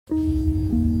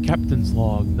Captain's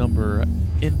Log number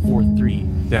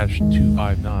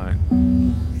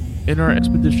N43-259. In our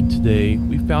expedition today,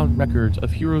 we found records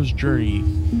of heroes' journey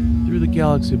through the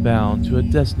galaxy bound to a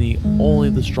destiny only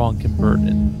the strong can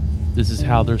burden. This is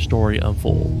how their story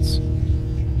unfolds.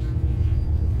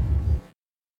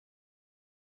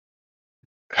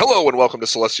 Hello and welcome to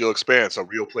Celestial Expanse, a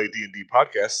real play D&D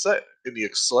podcast set in the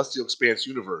Celestial Expanse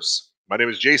universe. My name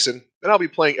is Jason, and I'll be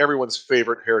playing everyone's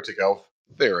favorite heretic elf,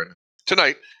 Theron.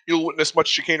 Tonight, you'll witness much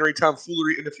chicanery,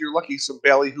 tomfoolery, and if you're lucky, some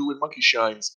ballyhoo and monkey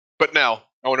shines. But now,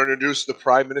 I want to introduce the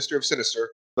Prime Minister of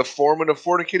Sinister, the Foreman of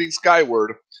Fornicating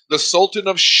Skyward, the Sultan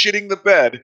of Shitting the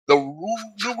Bed, the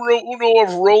numero uno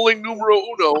of Rolling Numero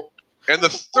Uno, and the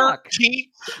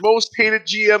 13th most hated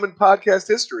GM in podcast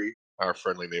history, our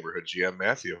friendly neighborhood GM,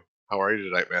 Matthew. How are you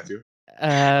tonight, Matthew?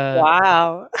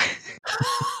 Wow.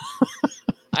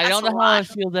 I don't know how I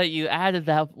feel that you added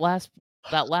that last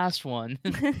one.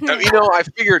 I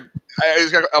figured I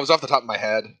was off the top of my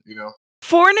head.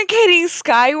 Fornicating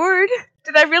Skyward?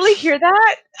 Did I really hear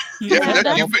that?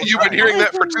 Yeah, you've been hearing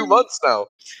that for 2 months now.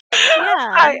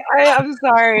 Yeah. I'm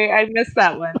sorry, I missed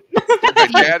that one.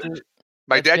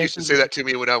 My dad used to say that to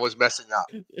me when I was messing up.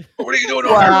 What are you doing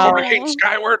Wow. over there, fornicating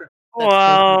Skyward?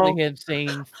 Wow. That's him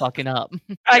saying fucking up.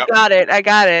 I got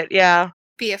it, yeah.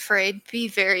 Be afraid. Be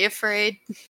very afraid.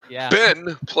 Yeah.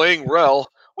 Ben, playing Rel.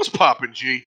 What's poppin',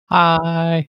 G?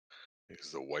 Hi.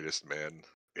 He's the whitest man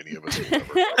any of us have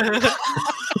ever met.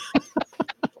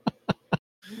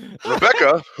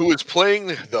 Rebecca, who is playing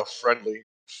the friendly,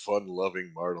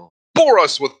 fun-loving Martel. Bore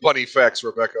us with bunny facts,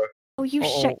 Rebecca. Oh, you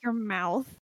shut your mouth.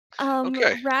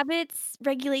 Okay. Rabbits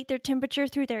regulate their temperature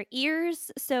through their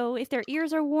ears, so if their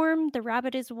ears are warm, the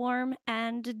rabbit is warm,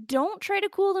 and don't try to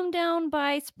cool them down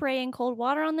by spraying cold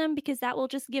water on them because that will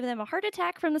just give them a heart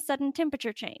attack from the sudden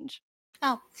temperature change.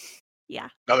 Oh. Yeah.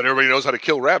 Now that everybody knows how to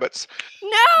kill rabbits.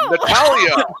 No!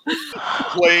 Natalia,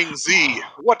 playing Z.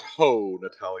 What ho,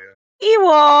 Natalia.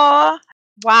 Ewa.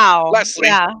 Wow. Leslie.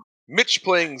 Yeah. Mitch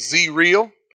playing Z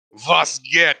Real. Was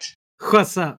get.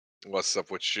 What's up? What's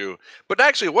up with you? But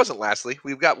actually, it wasn't lastly.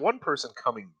 We've got one person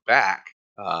coming back.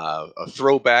 A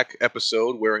throwback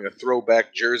episode wearing a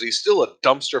throwback jersey. Still a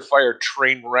dumpster fire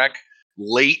train wreck.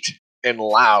 Late and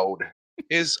loud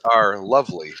is our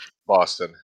lovely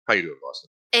Boston. How you doing, Boston?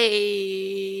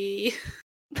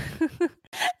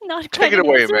 Not Take it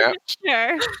away, Matt.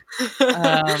 Sure.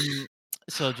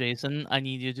 So Jason, I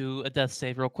need you to do a death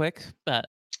save real quick. But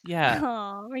yeah.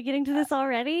 Oh, we're getting to this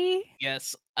already?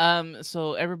 Yes.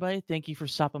 So everybody, thank you for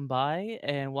stopping by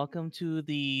and welcome to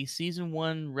the season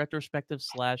 1 retrospective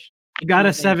 / You got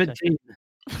a 17.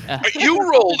 You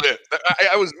rolled it.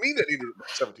 I was me that needed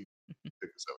 17.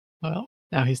 Well,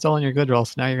 now he's stolen your good rolls,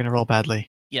 so now you're going to roll badly.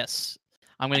 Yes.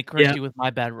 I'm going to correct you with my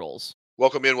bad rolls.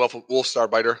 Welcome in, Wolf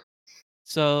Starbiter.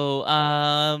 So,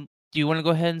 do you want to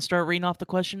go ahead and start reading off the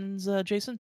questions,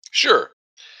 Jason? Sure.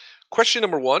 Question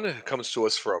number 1 comes to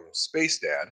us from Space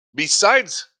Dad.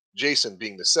 Besides Jason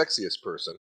being the sexiest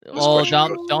person. Oh,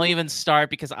 don't even start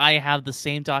because I have the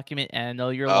same document and I know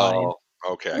you're lying.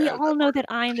 Okay. We all know that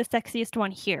I'm the sexiest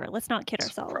one here. Let's not kid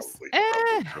ourselves. Probably.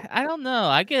 I don't know.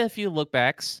 I get a few look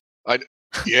backs.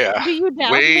 Yeah. Do you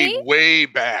doubt me? Way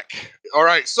back. All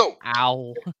right, so.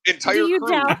 Ow. Entire Do you crew.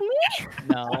 doubt me?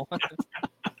 No.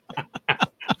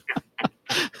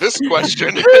 This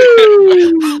question.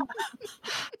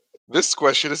 This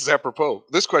is apropos.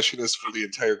 This question is for the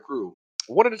entire crew.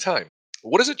 One at a time.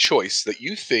 What is a choice that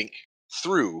you think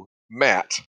threw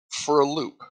Matt for a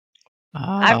loop?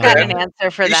 I've got an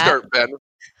answer for You that. start, Ben.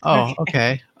 Oh,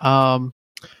 okay.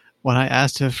 When I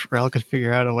asked if Rel could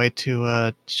figure out a way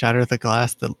to shatter the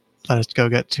glass that let us go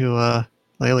get to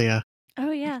Lelia. Oh,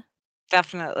 yeah.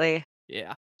 Definitely.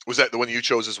 Yeah. Was that the one you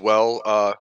chose as well,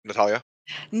 Natalia?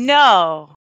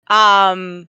 No.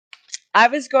 I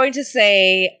was going to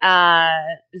say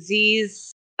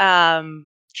Z's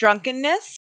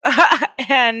drunkenness.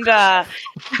 And I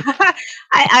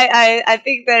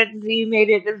think that Z made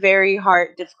it very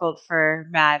difficult for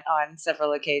Matt on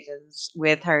several occasions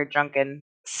with her drunken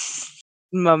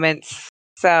moments.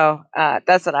 So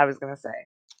that's what I was going to say.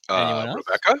 Anyone else?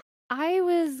 Rebecca? I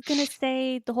was going to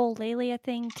say the whole Lelia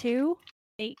thing, too.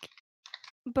 Like,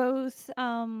 both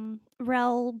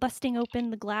Rel busting open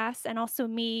the glass and also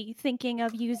me thinking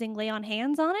of using lay on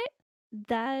hands on it.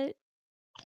 That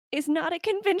is not a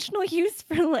conventional use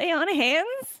for lay on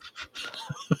hands.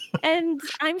 And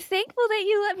I'm thankful that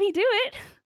you let me do it.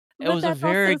 It was a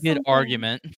very good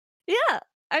argument. Yeah.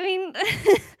 I mean,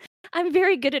 I'm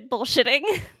very good at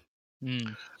bullshitting.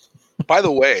 By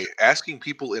the way, asking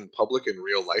people in public in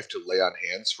real life to lay on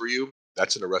hands for you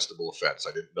That's an arrestable offense.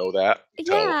 I didn't know that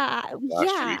until Yeah, last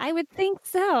yeah, week. I would think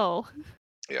so.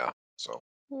 Yeah. So,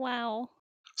 Wow.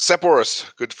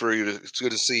 Seporis, good for you. It's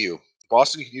good to see you.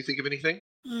 Boston, can you think of anything?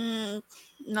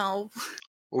 No.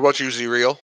 What about you,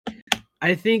 Z-Real?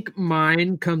 I think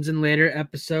mine comes in later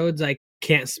episodes I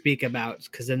can't speak about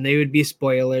because then they would be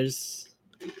spoilers.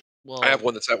 Well, I have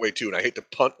one that's that way too, and I hate to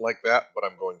punt like that, but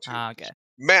I'm going to. Okay.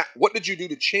 Matt, what did you do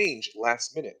to change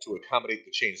last minute to accommodate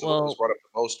the change? The one that was Well- brought up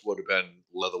the most would have been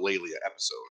the Lelia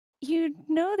episode. You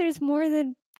know there's more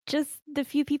than just the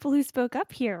few people who spoke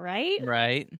up here, right?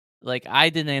 Right? Like, I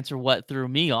didn't answer what threw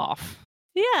me off.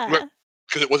 Yeah.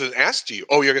 Because it wasn't asked to you.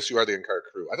 Oh, I guess you are the entire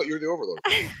crew. I thought you were the Overlord.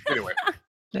 Anyway,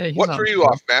 Hey, he's what not threw you wrong.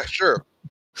 off, Matt? Sure.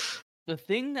 The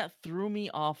thing that threw me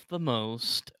off the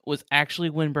most was actually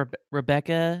when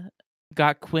Rebecca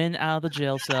got Quinn out of the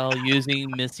jail cell using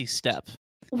Misty Step.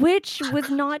 Which was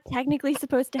not technically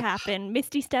supposed to happen.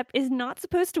 Misty Step is not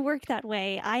supposed to work that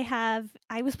way. I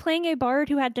was playing a bard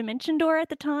who had Dimension Door at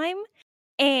the time,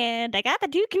 and I got the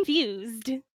two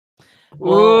confused.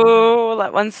 Well, Ooh,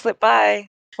 let one slip by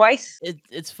twice.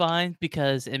 it's fine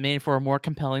because it made for a more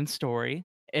compelling story.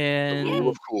 And The rule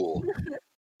of cool.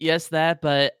 yes, that,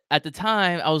 but at the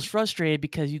time I was frustrated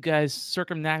because you guys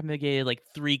circumnavigated like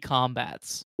 3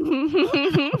 combats.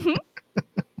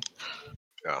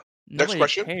 Next Nobody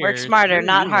question. Work cares. smarter, You're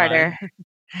not Uline. harder.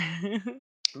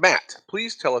 Matt,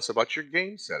 please tell us about your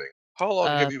game setting. How long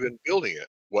Uh, have you been building it?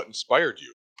 What inspired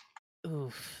you?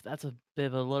 Oof, that's a bit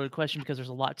of a loaded question because there's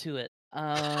a lot to it.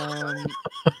 In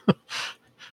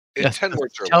Yes, 10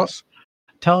 words or tell- less.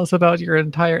 Tell us about the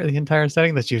entire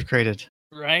setting that you've created.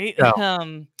 Right? Yeah.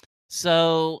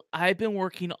 So I've been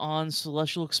working on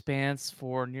Celestial Expanse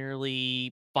for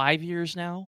nearly 5 years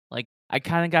now. Like, I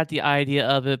kind of got the idea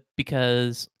of it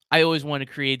because I always wanted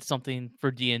to create something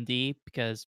for D&D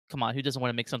because, come on, who doesn't want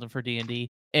to make something for D&D?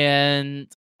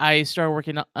 And I started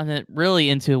working on it really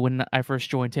into when I first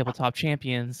joined Tabletop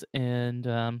Champions, and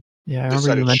Yeah, I remember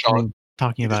Decided you mentioning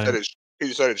talking He about it.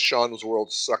 decided Sean's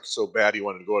world sucked so bad he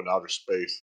wanted to go into outer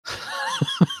space.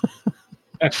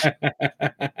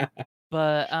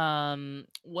 But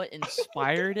what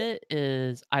inspired it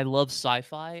is I love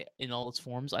sci-fi in all its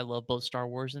forms. I love both Star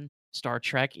Wars and Star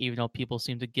Trek, even though people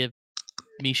seem to give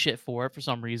me shit for it for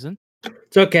some reason.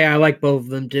 It's okay. I like both of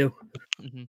them too.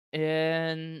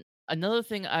 And another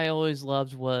thing I always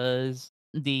loved was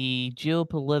the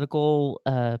geopolitical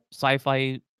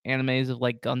sci-fi animes of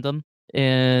like Gundam.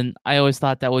 And I always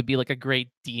thought that would be like a great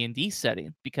D&D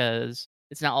setting because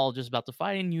it's not all just about the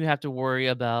fighting. You have to worry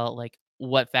about like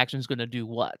what faction's going to do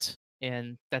what.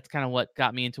 And that's kind of what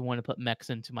got me into wanting to put mechs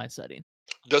into my setting.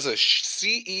 Does a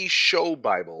CE show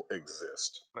Bible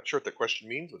exist? I'm not sure what that question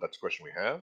means, but that's a question we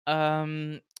have.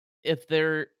 If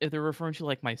they're referring to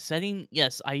like my setting,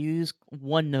 yes, I use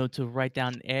OneNote to write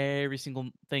down every single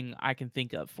thing I can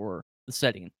think of for the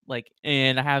setting. Like,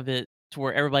 and I have it to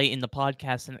where everybody in the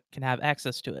podcast can have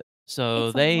access to it. So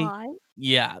It's a they lot.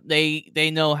 yeah,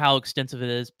 they know how extensive it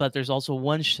is, but there's also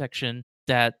one section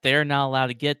that they're not allowed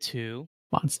to get to.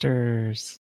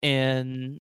 Monsters.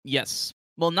 And yes,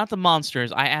 well, not the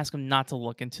monsters. I ask them not to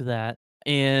look into that.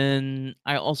 And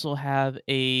I also have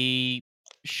a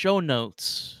show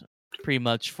notes pretty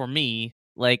much for me,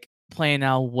 like planning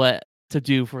out what to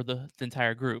do for the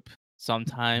entire group.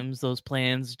 Sometimes those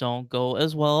plans don't go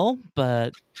as well,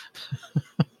 but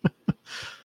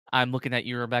I'm looking at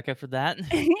you, Rebecca, for that.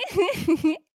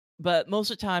 But most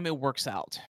of the time, it works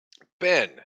out. Ben,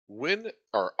 when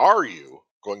or are you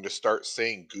going to start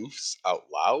saying goofs out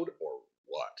loud or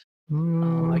what?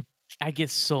 Mm, I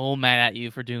get so mad at you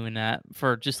for doing that,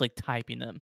 for just like typing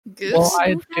them. Goose? well,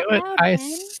 I Goof do out it. loud,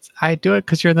 Ben. I do it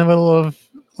because you're in the middle of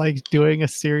like doing a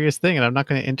serious thing, and I'm not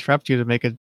going to interrupt you to make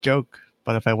a joke.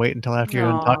 But if I wait until after you're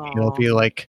done talking, it'll be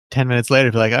like 10 minutes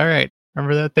later. Be like, all right,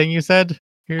 remember that thing you said?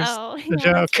 Here's Oh, the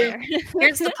yeah, that's joke. fair.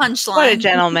 Here's the punchline. What a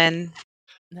gentleman.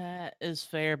 That is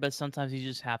fair, but sometimes you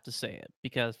just have to say it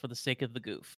because for the sake of the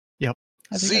goof.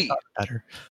 I think Z, I thought it better.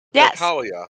 Yes.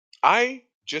 Natalia, I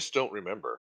just don't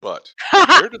remember. But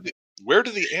where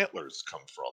do the antlers come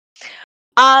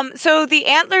from? So the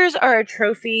antlers are a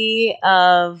trophy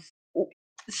of.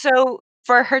 So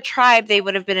for her tribe, they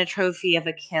would have been a trophy of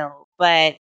a kill,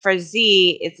 but for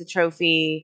Z, it's a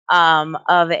trophy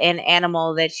of an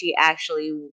animal that she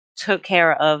actually took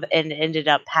care of and ended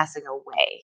up passing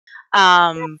away.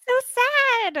 So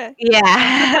sad.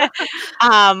 Yeah.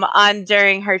 On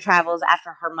during her travels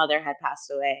after her mother had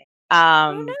passed away.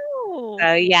 Oh no.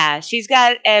 So yeah, she's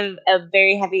got a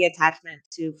very heavy attachment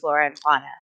to flora and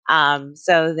fauna.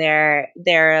 So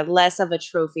they're less of a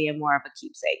trophy and more of a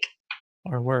keepsake.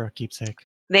 Or were a keepsake.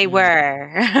 They Mm. were.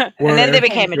 And then they Were.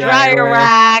 became a Yeah, dryer were.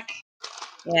 rack.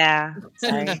 Yeah.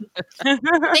 Sorry. I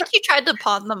think you tried to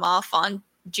pawn them off on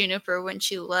Juniper when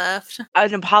she left.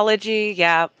 An apology,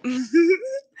 yeah.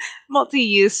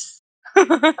 Multi-use.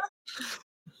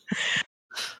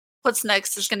 What's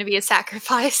next is going to be a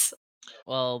sacrifice.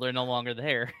 Well, they're no longer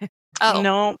there. Oh,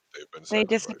 No, They've been they sacrificed.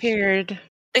 disappeared.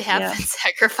 they have yeah. been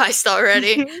sacrificed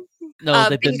already. No,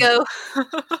 they've been Bingo.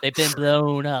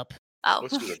 blown up. Oh,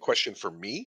 Let's do the question for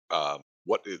me.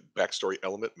 What backstory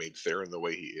element made Theron the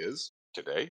way he is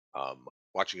today?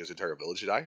 Watching his entire village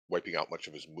die, wiping out much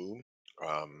of his moon.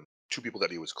 Two people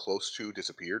that he was close to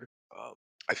disappeared.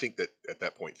 I think that at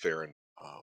that point Theron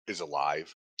is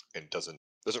alive and doesn't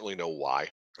really know why.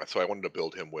 So I wanted to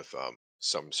build him with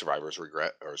some survivor's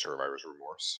regret or survivor's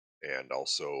remorse, and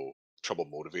also trouble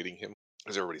motivating him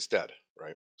because everybody's dead,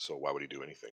 right? So why would he do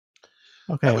anything?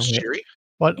 Okay. That was wait. cheery.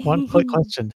 One quick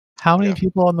question. How many Yeah.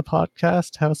 people on the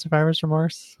podcast have survivor's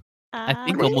remorse? I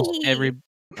think almost Me. every.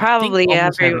 Probably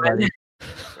almost everyone. everybody.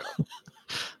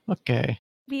 Okay.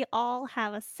 We all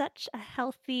have such a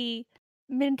healthy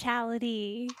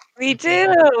mentality. We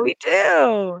do. We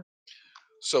do.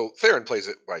 So Theron plays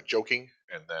it by joking,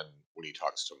 and then when he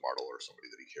talks to Martel or somebody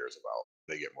that he cares about,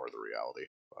 they get more of the reality.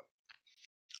 But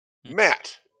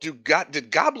Matt, did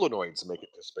goblinoids make it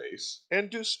to space, and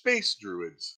do space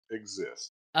druids exist?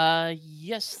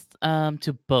 Yes,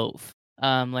 to both.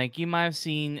 Like you might have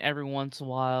seen every once in a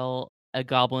while a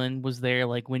goblin was there,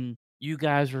 like when you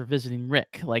guys were visiting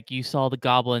Rick. Like you saw the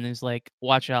goblin and is like,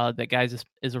 watch out, that guy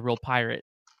is a real pirate.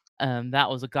 That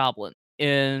was a goblin.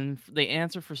 And the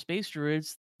answer for space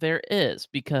druids, there is,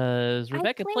 because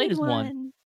Rebecca I played as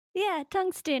one. Yeah,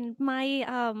 Tungsten, my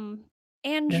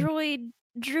android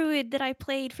druid that I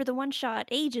played for the one shot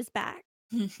ages back.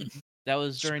 That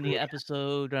was during the Sweet.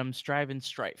 episode Strive and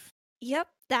Strife. Yep,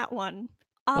 that one.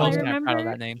 I All I was kinda proud of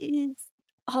remember that name.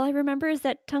 is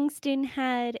that Tungsten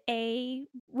had a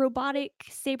robotic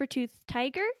saber-toothed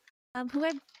tiger. Who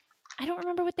I don't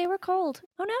remember what they were called.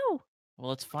 Oh no. Well,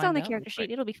 let's It's find on the out character real sheet.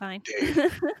 quick. It'll be fine. Dave.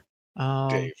 Dave.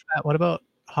 Matt, what about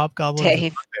hobgoblins and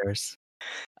Dave. bugbears?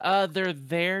 They're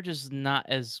there, just not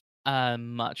as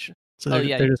much. So Oh, they're,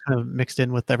 yeah. they're just kind of mixed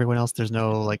in with everyone else. There's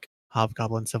no like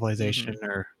hobgoblin civilization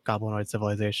or goblinoid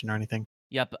civilization or anything.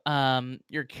 Yep.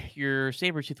 Your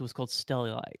saber tooth was called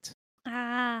Stellite.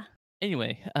 Ah.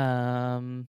 Anyway,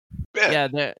 Ben,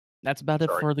 yeah, that's about it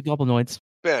Sorry. for the goblinoids.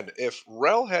 Ben, if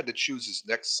Rel had to choose his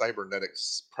next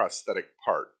cybernetics prosthetic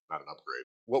part, not an upgrade,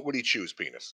 what would he choose,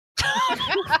 penis?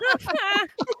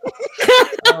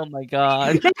 Oh my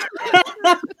god.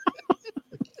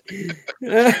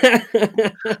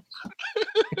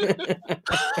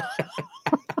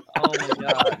 Oh my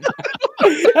god.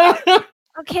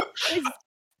 Okay.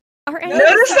 Are any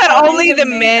Notice that only the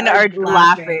men are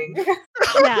laughing.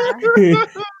 Yeah.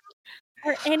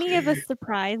 Are any of us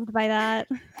surprised by that?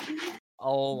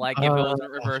 Oh, like if it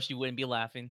wasn't reversed, you wouldn't be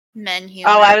laughing. men humor.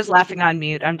 Oh, I was laughing on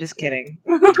mute. I'm just kidding.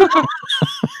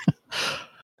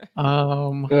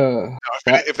 Now,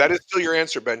 if that is still your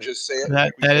answer, Ben, just say it.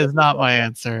 That is not my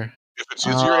answer. If it's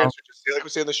just your answer, just say like we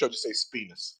say on the show, just say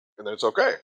penis, and then it's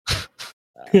okay.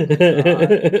 Let's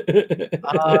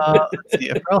see.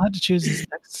 If Earl had to choose his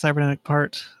next cybernetic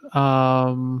part,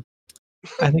 I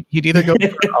think he'd either go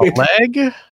for a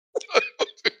leg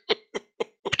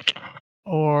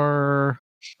or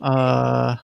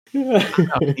I don't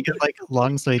know, he get like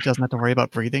lungs so he doesn't have to worry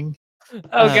about breathing.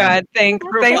 Oh God! Thanks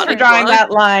for Robotic drawing lung.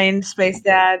 that line, Space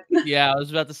Dad. Yeah, I was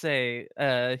about to say.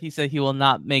 He said he will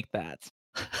not make that.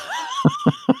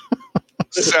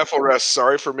 Sephiroth,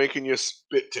 sorry for making you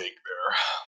spit take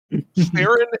there.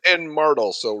 Theron and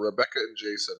Martel, so Rebecca and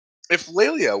Jason. If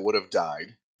Lelia would have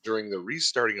died during the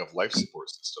restarting of life support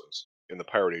systems in the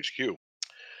Pirate HQ,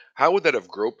 how would that have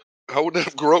groped? How would that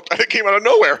have groped? It came out of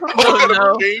nowhere. How would that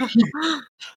have changed?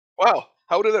 Wow.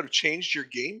 How would that have changed your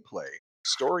gameplay,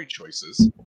 story choices,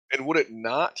 and would it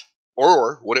not,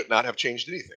 or would it not have changed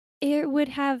anything? It would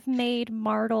have made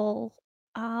Martel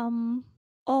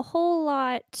a whole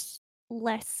lot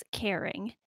less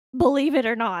caring. Believe it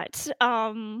or not.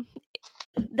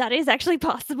 That is actually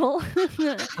possible.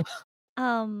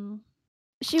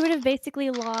 She would have basically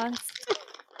lost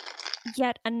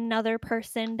yet another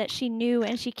person that she knew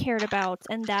and she cared about,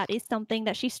 and that is something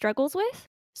that she struggles with.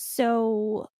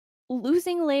 So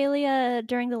losing Lelia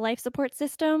during the life support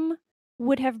system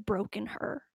would have broken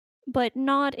her, but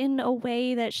not in a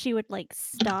way that she would like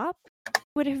stop.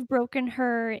 Would have broken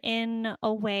her in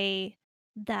a way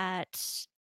that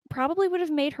probably would have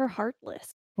made her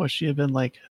heartless. Would she have been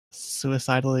like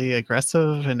suicidally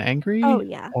aggressive and angry? Oh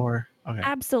yeah, Or okay.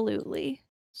 absolutely.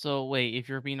 So wait, if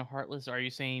you're being heartless, are you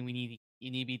saying you need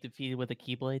to be defeated with a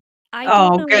Keyblade? I don't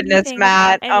Oh know goodness, anything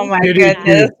Matt. about Oh my anything, Matt.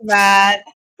 goodness, Matt.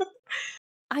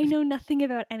 I know nothing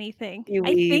about anything. You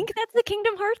I weeb. think that's a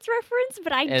Kingdom Hearts reference,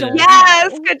 but I It don't is.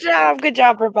 Yes, know. good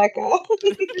job, Rebecca.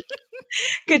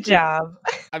 Good job.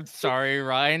 I'm sorry,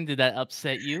 Ryan. Did that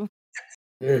upset you?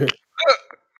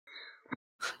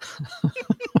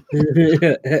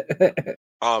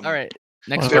 All right.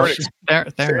 Next Well, question.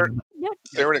 Theron. Nope.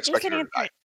 Theron Jason expected her to die.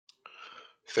 answered.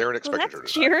 Theron Well, expected her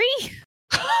that's to die. cheery.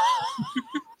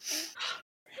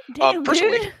 Damn,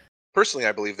 Personally, dude. personally,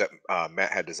 I believe that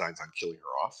Matt had designs on killing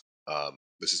her off.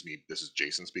 This is me. This is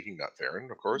Jason speaking, not Theron,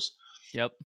 of course.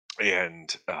 Yep.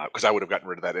 And because I would have gotten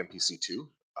rid of that NPC too.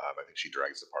 I think she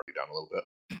drags the party down a little bit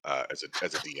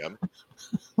as a DM.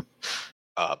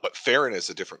 But Theron is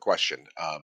a different question.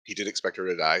 He did expect her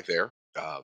to die there.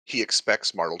 He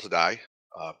expects Martel to die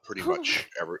pretty much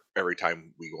every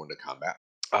time we go into combat.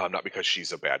 Not because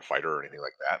she's a bad fighter or anything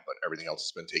like that, but everything else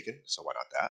has been taken, so why not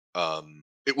that?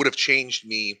 It would have changed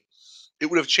me. It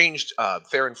would have changed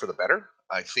Theron for the better,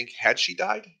 I think, had she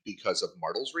died because of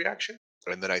Martel's reaction.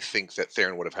 And then I think that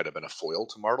Theron would have had to been a foil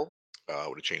to Martel.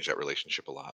 Would have changed that relationship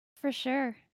a lot. For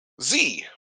sure. Z,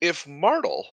 if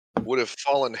Martel would have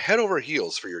fallen head over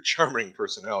heels for your charming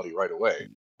personality right away,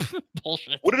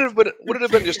 Bullshit. would it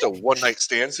have been just a one night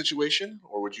stand situation,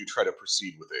 or would you try to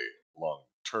proceed with a long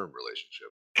term relationship?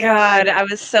 God, I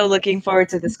was so looking forward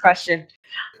to this question.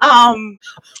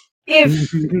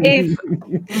 If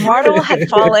Martel had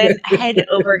fallen head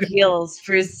over heels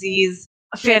for Z's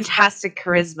fantastic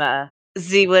charisma,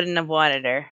 Z wouldn't have wanted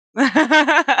her.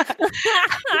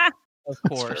 Of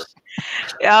course.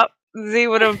 Yep. Z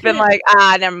would have been like,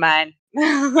 never mind.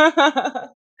 That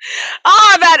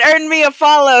earned me a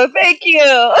follow. Thank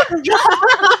you.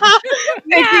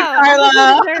 Thank you,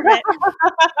 Carla.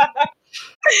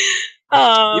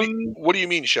 What do you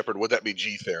mean, Shepard? Would that be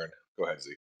G Theron? Go ahead,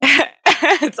 Z.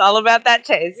 It's all about that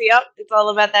chase. Yep, it's all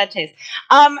about that chase.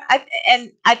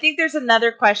 I think there's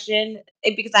another question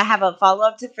because I have a follow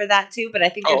up for that too. But I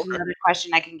think there's another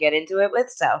question I can get into it with.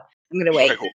 So I'm gonna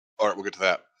wait. Okay, cool. All right, we'll get to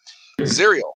that.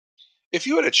 Zerial, if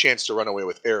you had a chance to run away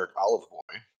with Eric Olive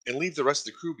Boy and leave the rest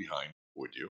of the crew behind,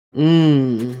 would you?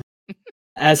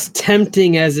 As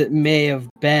tempting as it may have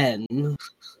been,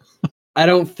 I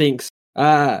don't think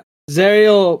so.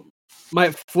 Zerial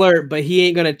might flirt, but he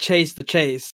ain't gonna chase the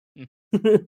chase.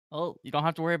 Well, you don't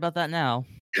have to worry about that now.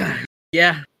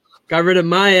 Yeah, got rid of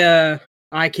my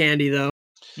eye candy though.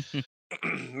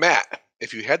 Matt,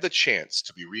 if you had the chance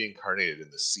to be reincarnated in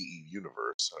the CE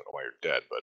universe, I don't know why you're dead,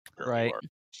 but apparently you are.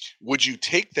 Would you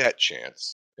take that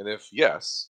chance? And if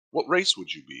yes, what race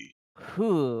would you be?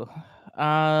 Whew.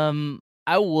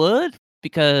 I would,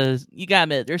 because you gotta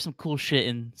admit, there's some cool shit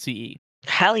in CE.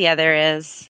 Hell yeah, there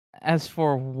is. As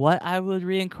for what I would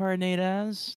reincarnate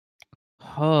as,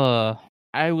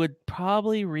 I would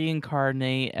probably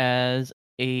reincarnate as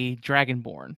a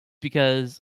Dragonborn,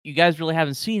 because you guys really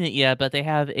haven't seen it yet, but they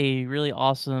have a really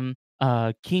awesome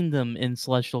kingdom in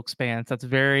Celestial Expanse that's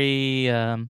very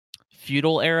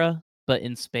feudal era, but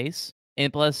in space.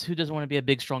 And plus, who doesn't want to be a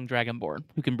big, strong Dragonborn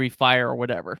who can breathe fire or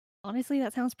whatever? Honestly,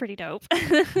 that sounds pretty dope.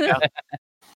 I'm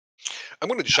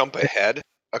going to jump ahead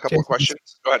a couple of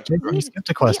questions. Go ahead. We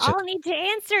all need to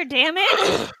answer, damn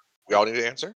it. We all need to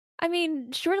answer? I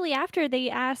mean, shortly after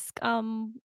they ask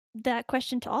that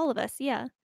question to all of us,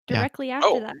 directly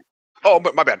after that. Oh,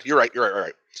 but my bad. You're right. All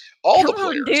right. All the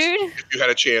players, dude. if you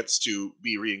had a chance to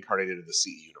be reincarnated in the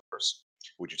CE universe,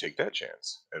 would you take that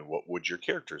chance? And what would your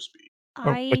characters be?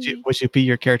 Would you be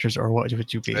your characters, or what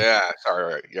would you be? Yeah, sorry. All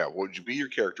right. Yeah, would you be your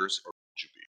characters, or would you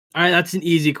be? All right, that's an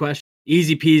easy question.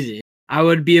 Easy peasy. I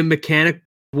would be a mechanic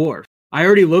dwarf. I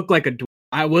already look like a dwarf.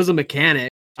 I was a mechanic.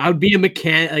 I would be a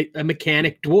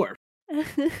mechanic dwarf.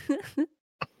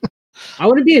 I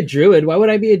wouldn't be a druid. Why would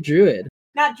I be a druid?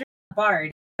 Not druid,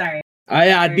 bard. Sorry.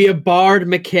 I'd be a bard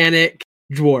mechanic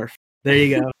dwarf. There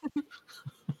you go.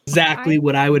 Exactly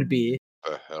what I would be.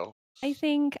 The hell? I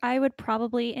think I would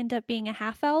probably end up being a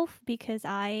half elf because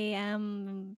I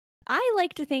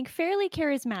like to think fairly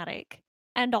charismatic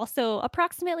and also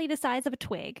approximately the size of a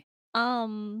twig.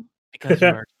 Because you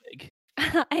are big.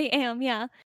 I am, yeah.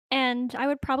 And I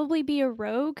would probably be a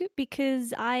rogue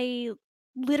because I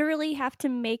literally have to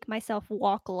make myself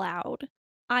walk loud.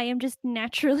 I am just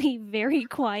naturally very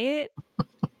quiet.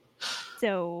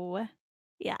 So,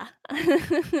 yeah.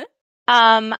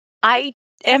 I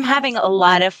am having a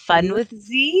lot of fun with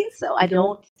Z, so I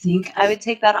don't think I would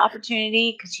take that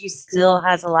opportunity because she still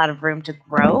has a lot of room to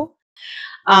grow.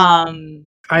 Hi,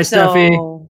 Steffi.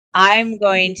 So I'm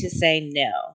going to say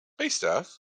no. Hey,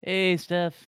 Steph. Hey,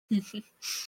 Steph.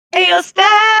 Hey, yo,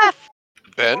 Steph!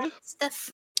 Ben? Steph.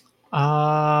 Would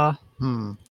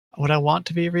I want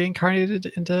to be reincarnated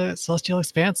into Celestial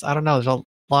Expanse? I don't know. There's a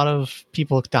lot of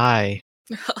people die.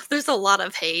 There's a lot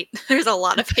of hate. There's a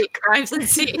lot of hate crimes in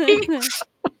C. You're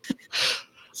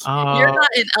not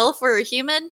an elf or a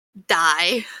human?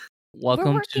 Die. We're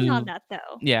Welcome working to on that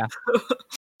though. Yeah.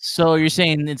 So you're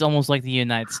saying it's almost like the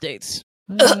United States.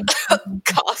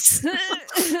 Costs.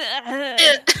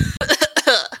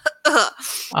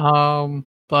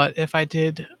 But if I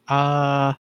did,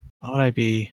 what would I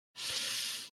be?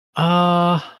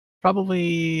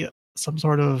 Probably some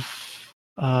sort of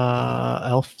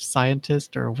elf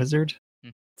scientist or wizard.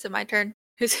 So my turn.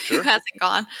 Who hasn't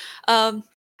gone? I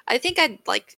think I'd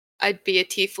be a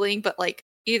tiefling, but like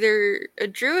either a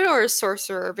druid or a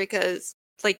sorcerer because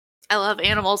like I love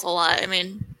animals a lot. I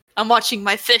mean, I'm watching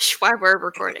my fish while we're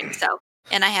recording, so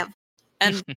and I have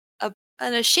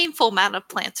a shameful amount of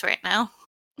plants right now.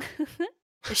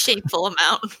 A shameful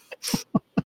amount.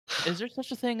 Is there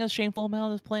such a thing as shameful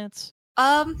amount of plants?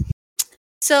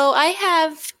 So I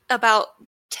have about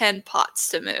 10 pots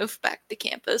to move back to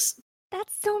campus.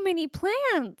 That's so many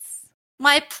plants.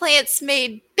 My plants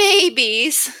made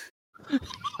babies.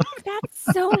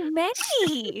 That's so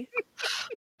many.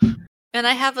 And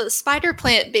I have a spider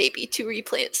plant baby to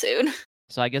replant soon.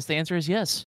 So I guess the answer is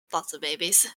yes. Lots of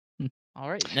babies. All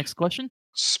right, next question.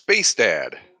 Space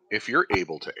Dad, if you're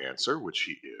able to answer, which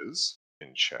he is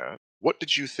in chat, what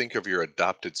did you think of your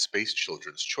adopted space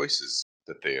children's choices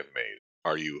that they have made?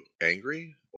 Are you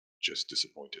angry or just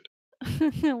disappointed?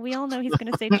 We all know he's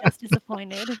going to say just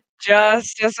disappointed.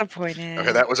 Just disappointed.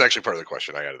 Okay, that was actually part of the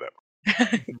question. I added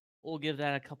that. We'll give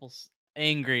that a couple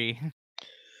angry.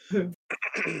 Did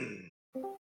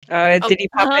he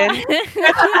pop in?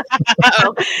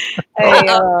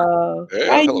 Uh-oh.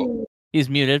 Hey, hello. He's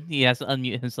muted. He has to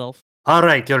unmute himself. All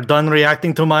right, you're done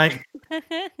reacting to my...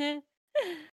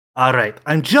 All right,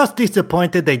 I'm just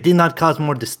disappointed they did not cause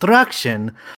more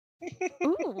destruction.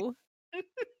 Ooh.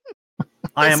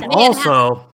 I am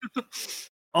Listen,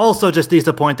 also just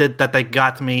disappointed that they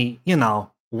got me,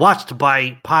 watched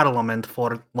by Parliament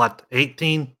for,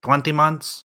 18, 20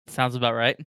 months? Sounds about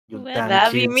right. You Well, damn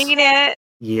That'd be kids. mean it.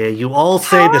 Yeah, you all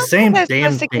say How the else same was I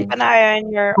damn supposed to thing. keep an eye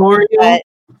on your Who are you? butt?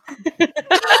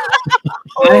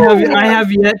 I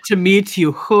have yet to meet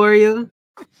you. Who are you?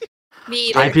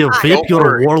 Me I either. will Hi. whip Don't your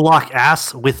worry. warlock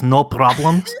ass with no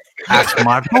problems. Ask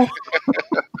Marco.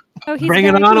 Oh, he's Bring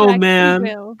it going on, to old actually man.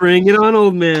 will. Bring it on,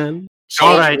 old man.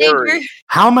 All Shame right. nigger.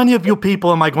 How many of you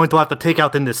people am I going to have to take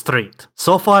out in the street?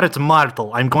 So far, it's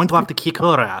Martel. I'm going to have to kick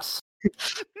her ass.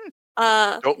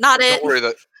 Not Don't it. worry.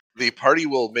 The party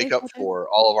will make up Okay. for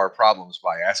all of our problems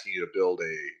by asking you to build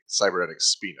a cybernetic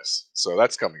penis. So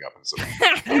that's coming up in some.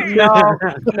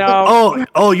 No.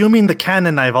 Oh, you mean the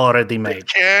cannon I've already made?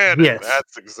 Cannon. Yes.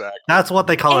 That's exactly. That's what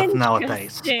they call it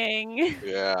nowadays. Interesting.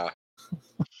 Yeah.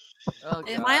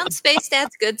 Am I on Space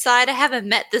Dad's good side? I haven't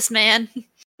met this man. You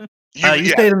yeah.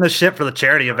 stayed in the ship for the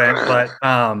charity event, but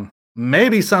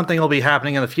maybe something will be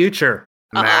happening in the future.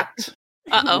 Uh-oh. Matt,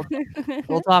 Uh-oh.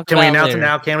 We'll talk can we about announce later. it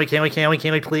now? Can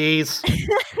we, please?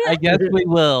 I guess we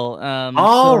will.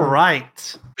 All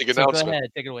right. Big So go announcement. ahead.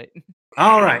 Take it away.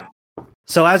 All right.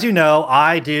 So as you know,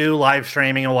 I do live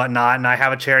streaming and whatnot, and I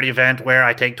have a charity event where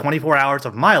I take 24 hours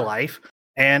of my life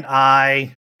and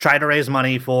I try to raise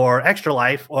money for Extra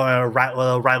Life or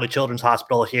Riley Children's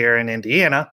Hospital here in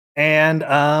Indiana. And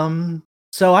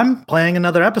so I'm playing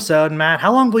another episode. Matt,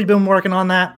 how long have we been working on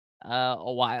that? A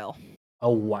while.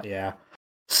 Oh, what? Yeah.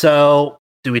 So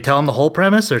do we tell them the whole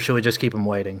premise or should we just keep them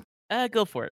waiting? Go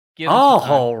for it. Give him some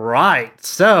time. All right.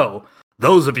 So,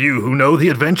 those of you who know the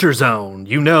Adventure Zone,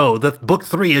 you know that Book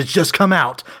 3 has just come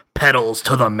out. Pedals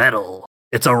to the Metal.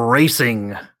 It's a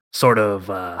racing sort of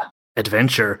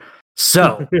adventure.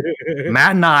 So,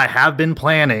 Matt and I have been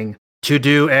planning to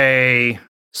do a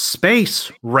space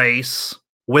race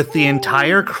with the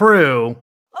entire crew.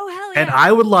 Oh, hell yeah. And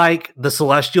I would like the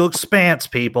Celestial Expanse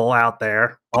people out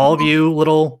there, all of you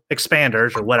little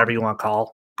expanders or whatever you want to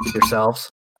call yourselves,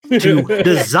 to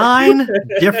design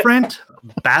different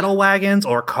battle wagons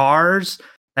or cars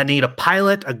that need a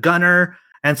pilot, a gunner,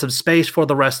 and some space for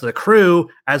the rest of the crew,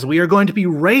 as we are going to be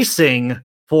racing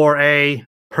for a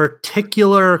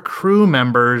particular crew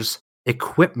member's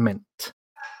equipment.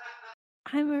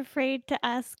 I'm afraid to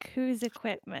ask whose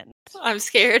equipment. I'm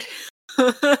scared.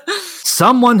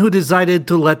 Someone who decided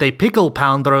to let a pickle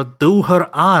pounder do her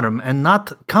arm and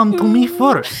not come to me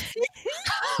first.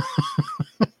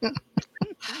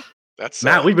 That's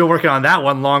Matt, we've been working on that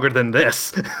one longer than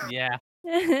this. Yeah.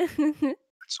 that's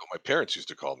what my parents used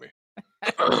to call me.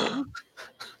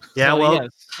 Yeah, So, well,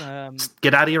 yes,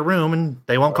 get out of your room and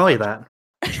they won't call you that.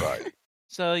 Tried.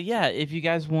 so yeah, if you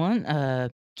guys want,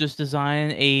 just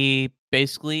design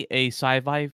basically a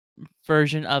sci-fi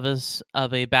version of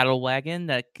a battle wagon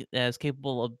that is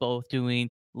capable of both doing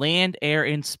land, air,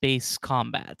 and space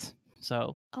combat.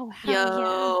 So Oh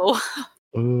hell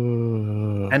yeah! Yo.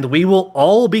 Ooh. And we will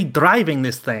all be driving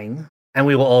this thing, and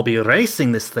we will all be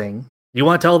racing this thing. You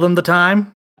want to tell them the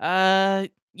time?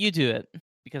 you do it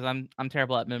because I'm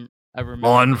terrible at remembering.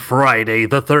 On Friday,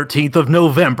 the 13th of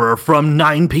November, from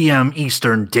 9 p.m.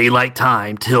 Eastern Daylight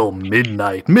Time till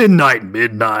midnight.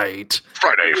 Midnight.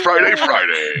 Friday. Friday,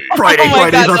 Oh my Friday God,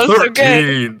 the that was so good.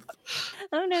 13th.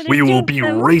 Oh no, We they're will doing be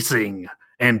some racing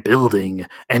and building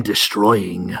and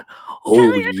destroying. Oh,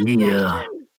 failure yeah.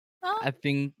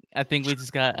 detection. I think we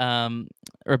just got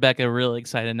Rebecca really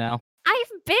excited now.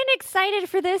 I've been excited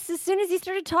for this as soon as you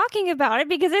started talking about it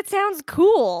because it sounds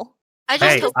cool. I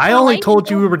just Hey, hope I I only like told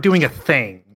it. you we were doing a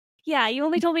thing. Yeah, you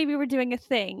only told me we were doing a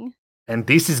thing. And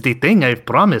this is the thing I've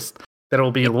promised. There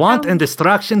will be It want and sounds-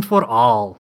 destruction for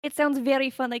all. It sounds very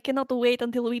fun. I cannot wait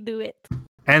until we do it.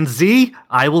 And Z,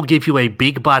 I will give you a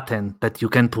big button that you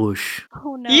can push.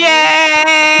 Oh no.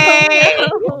 Yay!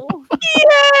 Oh, no.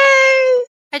 Yay!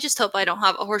 I just hope I don't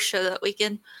have a horse show that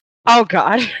weekend. Oh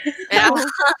God. Yeah.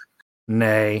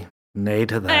 Nay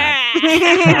to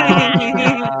that.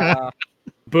 Uh,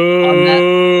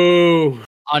 Boo!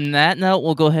 on that note,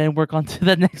 we'll go ahead and work on to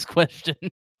the next question.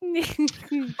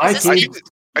 I Is this- think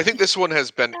I think this one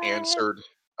has been answered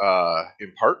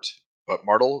in part, but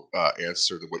Martel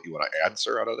answered what you want to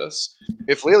answer out of this.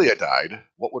 If Lelia died,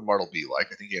 what would Martel be like?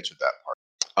 I think he answered that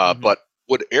part. Mhm. But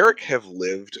would Eric have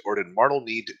lived, or did Martel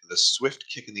need the swift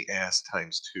kick in the ass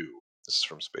 ×2? This is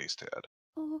from Space Dad.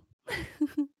 Oh.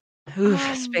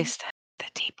 Oof, space time. The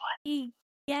deep one. I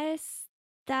guess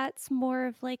that's more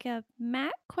of like a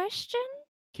Matt question.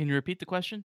 Can you repeat the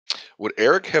question? Would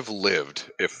Eric have lived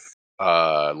if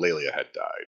Lelia had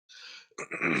died?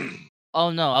 Oh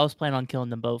no, I was planning on killing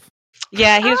them both.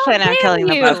 Yeah, he was Oh, planning on damn killing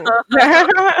them you. both.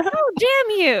 Oh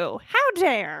damn you! How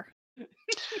dare!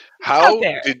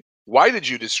 Why did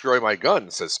you destroy my gun?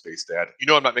 Says Space Dad. You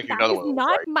know I'm not making That another was one.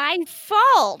 not Right? my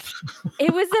fault.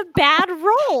 It was a bad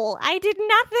roll. I did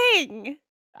nothing.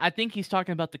 I think he's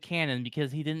talking about the cannon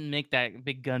because he didn't make that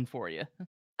big gun for you.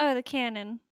 Oh, the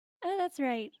cannon. Oh, that's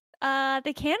right.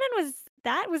 The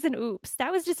cannon was an oops.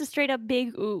 That was just a straight up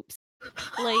big oops.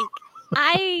 Like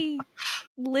I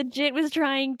legit was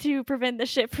trying to prevent the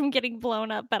ship from getting blown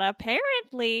up, but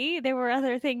apparently there were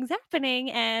other things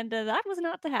happening, and that was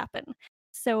not to happen.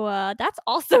 So that's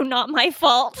also not my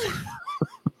fault.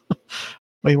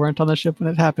 We weren't on the ship when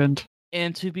it happened.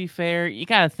 And to be fair, you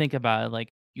gotta think about it. Like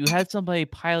you had somebody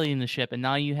piloting the ship, and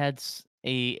now you had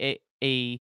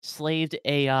a slaved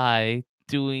AI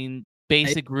doing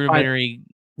basic rudimentary.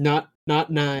 not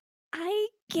nine. I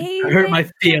gave hurt it my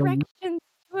feelings. directions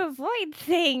to avoid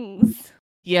things.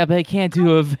 Yeah, but it can't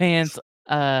do advanced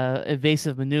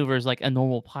evasive maneuvers like a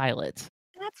normal pilot.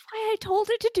 That's why I told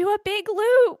it to do a big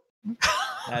loop.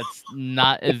 That's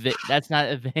not that's not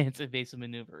advanced evasive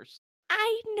maneuvers.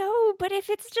 I know, but if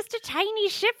it's just a tiny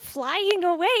ship flying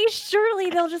away, surely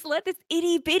they'll just let this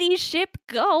itty bitty ship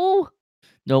go.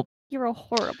 Nope, You're a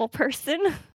horrible person.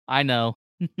 I know.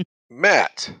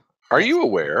 Matt, are you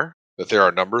aware that there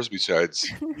are numbers besides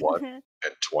 1 and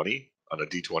 20 on a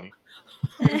D20?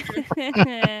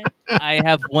 I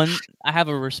have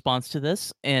a response to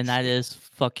this, and that is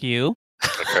fuck you.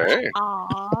 Okay,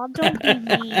 Aw, don't be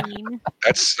mean.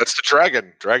 that's the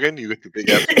dragon. Dragon, you get the big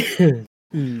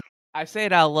F. I say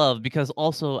it out loud because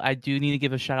also I do need to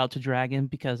give a shout out to Dragon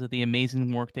because of the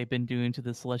amazing work they've been doing to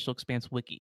the Celestial Expanse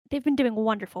wiki. They've been doing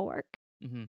wonderful work.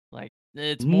 Like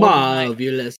it's more than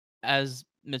Marvelous. as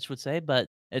Mitch would say, but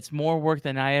it's more work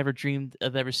than I ever dreamed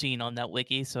of ever seeing on that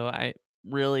wiki. So I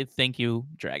really thank you,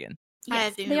 Dragon. I Yes,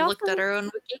 haven't they even looked also- at our own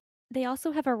wiki. They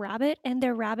also have a rabbit, and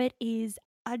their rabbit is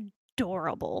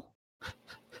adorable.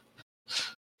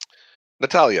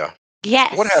 Natalia,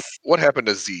 Yes. what happened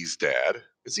to Z's dad?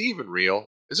 Is he even real?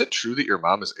 Is it true that your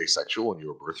mom is asexual and you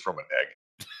were birthed from an egg?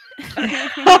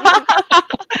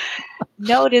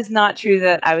 No, it is not true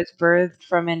that I was birthed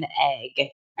from an egg.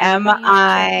 Am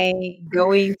I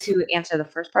going to answer the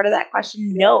first part of that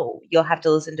question? No. You'll have to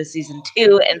listen to season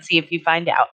 2 and see if you find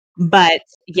out. But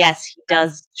yes, he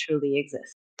does truly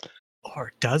exist.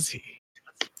 Or does he?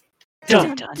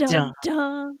 Dun, dun,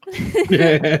 dun.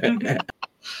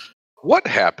 What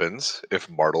happens if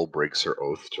Martel breaks her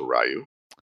oath to Ryu?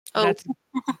 Oh,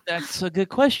 That's a good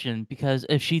question because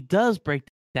if she does break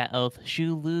that oath, she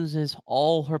loses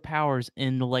all her powers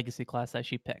in the legacy class that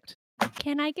she picked.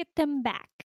 Can I get them back?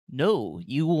 no,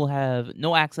 you will have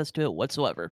no access to it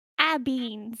whatsoever.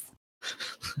 Beans.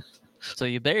 So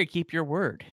you better keep your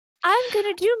word. I'm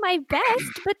gonna do my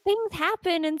best, but things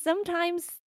happen, and sometimes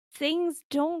things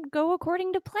don't go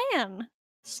according to plan.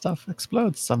 Stuff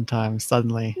explodes sometimes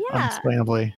suddenly, Yeah.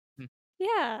 unexplainably.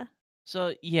 Yeah.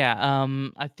 So yeah,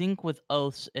 I think with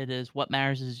oaths, it is what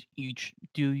matters is you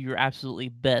do your absolutely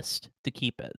best to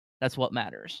keep it. That's what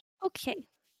matters. Okay.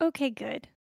 Okay, good.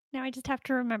 Now I just have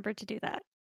to remember to do that.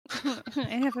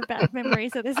 I have a bad memory,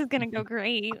 so this is gonna go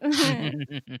great.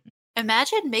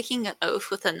 Imagine making an oath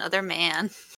with another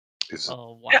man.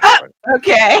 Oh wow!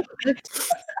 Okay.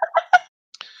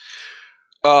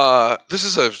 This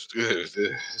is this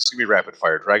is gonna be rapid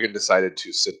fire. Dragon decided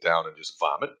to sit down and just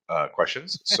vomit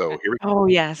questions. So here we go. Oh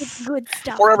It's yes. good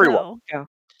stuff. For everyone. though.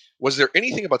 Was there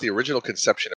anything about the original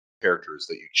conception of characters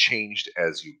that you changed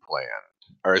as you planned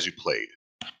or as you played?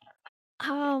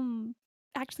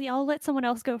 Actually, I'll let someone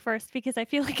else go first because I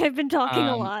feel like I've been talking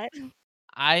a Um, lot.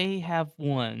 I have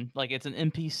one. Like it's an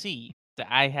NPC that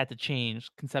I had to change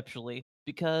conceptually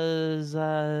because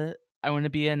I want to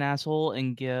be an asshole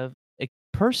and give a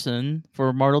person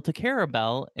for Martel to care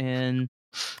about, and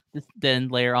then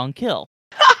later on kill.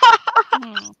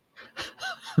 Hmm.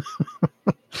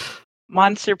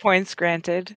 Monster points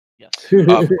granted. Yes. I'm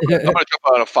going to jump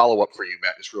on a follow up for you,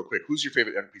 Matt, just real quick. Who's your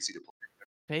favorite NPC to play?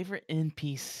 Favorite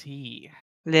NPC?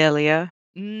 Lilia.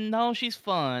 No, she's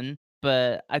fun,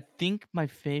 but I think my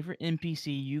favorite NPC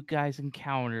you guys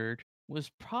encountered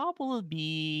was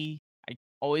probably I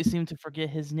always seem to forget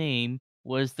his name,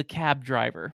 was the cab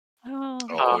driver. Oh,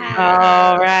 Oh,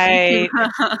 yeah. Oh right.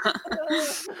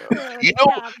 You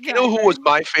know who was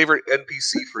my favorite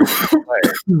NPC for you to play?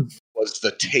 Was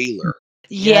the Tailor.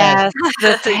 Yes,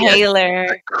 the Yes. Tailor.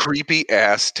 That creepy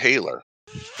ass Tailor.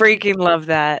 Freaking love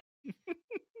that.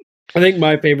 I think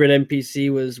my favorite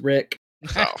NPC was Rick.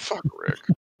 Oh fuck Rick.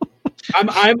 I'm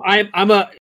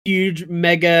a huge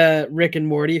mega Rick and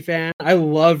Morty fan. I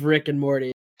love Rick and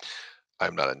Morty.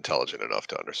 I'm not intelligent enough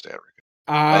to understand Rick.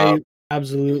 I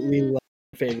absolutely love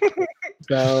my favorite.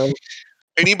 So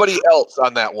Anybody else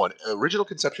on that one? Original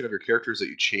conception of your characters that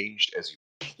you changed as you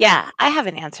Yeah, I have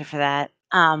an answer for that.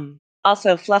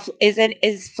 Also Fluff is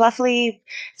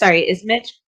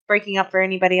Mitch breaking up for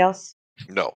anybody else?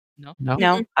 No. No.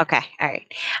 No? Okay. All right.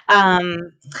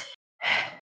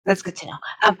 That's good to know.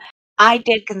 I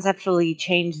did conceptually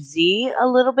change Z a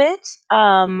little bit.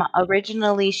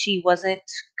 Originally, she wasn't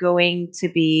going to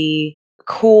be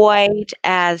quite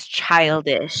as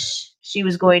childish. She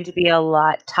was going to be a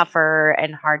lot tougher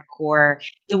and hardcore.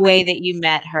 The way that you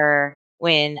met her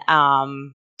when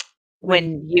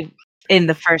you in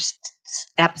the first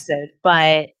episode,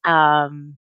 but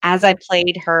as I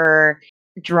played her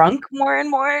drunk more and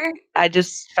more, I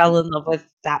just fell in love with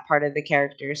that part of the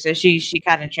character. So she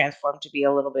kind of transformed to be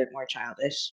a little bit more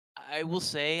childish. I will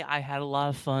say I had a lot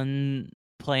of fun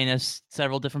playing as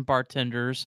several different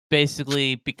bartenders,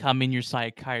 basically becoming your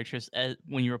psychiatrist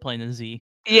when you were playing as Z.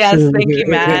 Yes, thank you,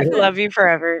 Matt. Love you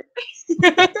forever.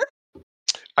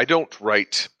 I don't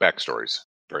write backstories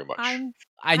very much. I'm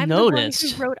I the noticed.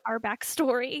 one who wrote our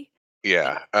backstory.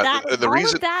 Yeah. That The all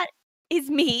reason of that is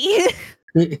me.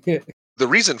 the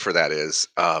reason for that is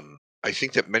I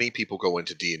think that many people go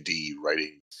into D&D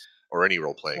writing or any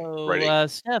role playing writing. So,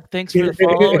 Steph, thanks for the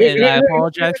follow, and I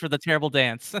apologize for the terrible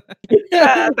dance.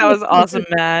 That was awesome,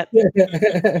 Matt.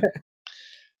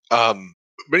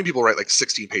 Many people write like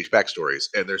 16-page backstories,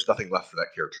 and there's nothing left for that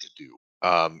character to do.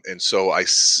 And so I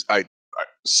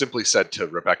simply said to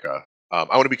Rebecca, I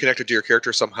want to be connected to your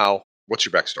character somehow. What's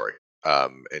your backstory?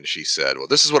 And she said, well,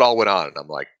 this is what all went on. And I'm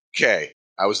like, okay,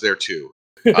 I was there too.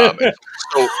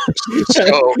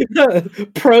 So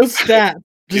pro stat.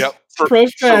 Yep. Pro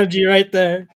strategy right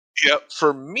there. Yep.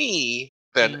 For me,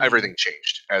 then everything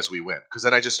changed as we went. Because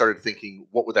then I just started thinking,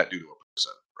 what would that do to a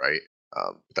person, right?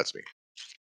 That's me.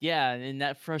 Yeah, and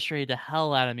that frustrated the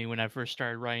hell out of me when I first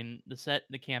started writing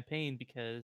the campaign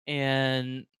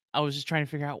and I was just trying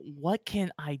to figure out what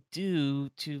can I do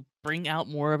to bring out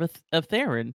more of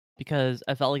Theron, because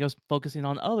I felt like I was focusing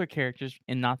on other characters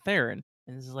and not Theron.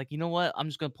 And this is like, you know what? I'm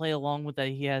just gonna play along with that.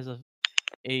 He has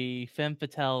a femme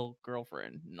fatale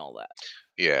girlfriend and all that.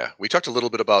 Yeah, we talked a little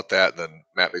bit about that. And then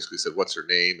Matt basically said, "What's her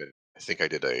name?" And I think I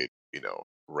did a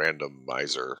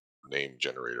randomizer name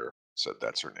generator. Said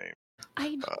that's her name.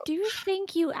 I do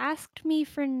think you asked me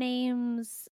for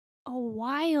names a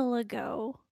while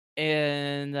ago.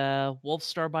 And Wolf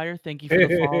Starbiter, thank you for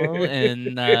the follow,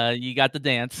 and you got the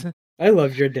dance. I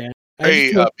love your dance. I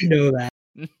just want you to know that.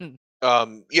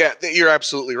 Yeah, you're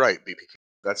absolutely right, BPK.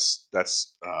 That's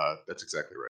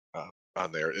exactly right.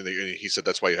 On there, and he said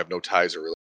that's why you have no ties or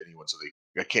really anyone, so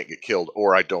can't get killed,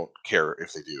 or I don't care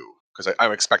if they do because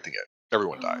I'm expecting it.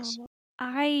 Everyone dies.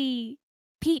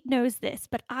 Pete knows this,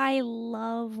 but I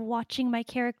love watching my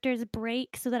characters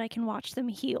break so that I can watch them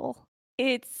heal.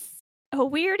 It's a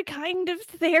weird kind of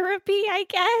therapy, I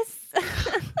guess.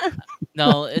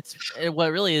 No, what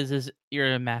it really is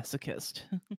you're a masochist.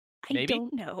 I Maybe?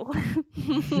 don't know.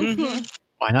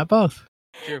 Why not both?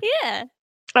 Sure. Yeah.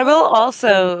 I will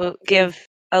also give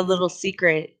a little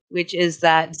secret, which is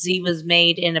that Z was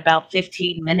made in about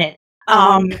 15 minutes.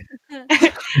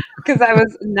 Because I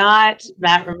was not,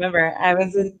 Matt, remember, I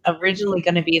was originally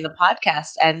going to be in the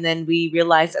podcast, and then we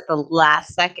realized at the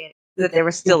last second that there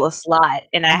was still a slot,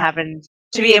 and I happened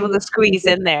to be able to squeeze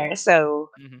in there. So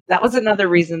that was another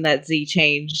reason that Z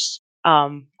changed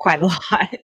quite a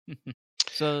lot.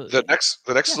 So the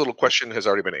next little question has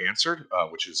already been answered,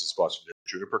 which is Boston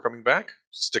Juniper coming back?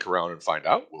 Stick around and find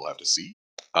out. We'll have to see.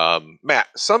 Matt,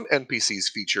 some NPCs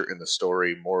feature in the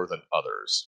story more than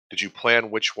others. Did you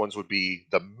plan which ones would be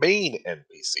the main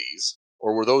NPCs,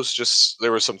 or were those just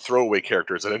there were some throwaway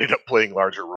characters that ended up playing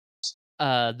larger roles?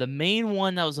 The main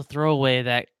one that was a throwaway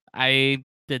that I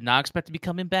did not expect to be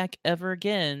coming back ever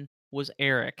again was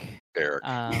Eric. Eric.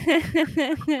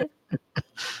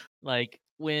 Like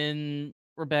when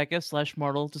Rebecca /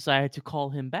 Martel decided to call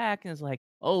him back, and it's like,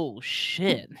 oh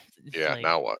shit. It's Yeah, like,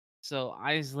 now what? so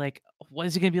I was like, what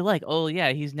is he gonna be like? Oh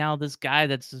yeah, he's now this guy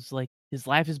that's just like his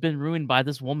life has been ruined by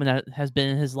this woman that has been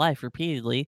in his life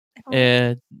repeatedly.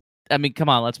 And I mean, come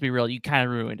on, let's be real. You kind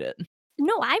of ruined it.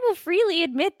 No, I will freely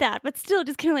admit that, but still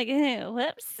just kind of like,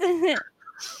 whoops.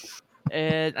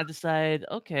 And I decided,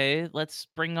 okay, let's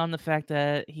bring on the fact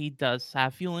that he does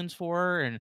have feelings for her,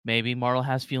 and maybe Martel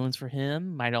has feelings for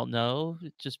him. I don't know,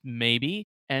 just maybe.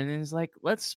 And then it's like,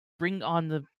 let's bring on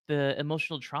the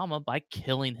emotional trauma by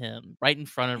killing him right in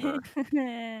front of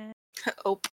her.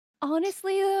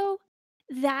 Honestly, though,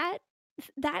 that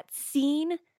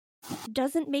scene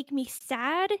doesn't make me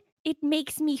sad. It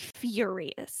makes me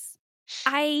furious.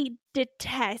 I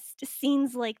detest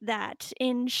scenes like that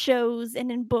in shows and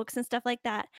in books and stuff like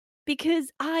that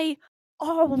because I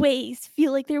always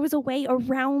feel like there was a way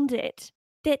around it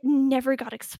that never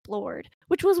got explored,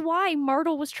 which was why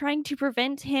Martel was trying to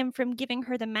prevent him from giving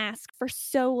her the mask for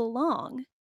so long.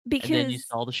 Because And then you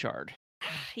saw the shard.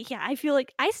 yeah, I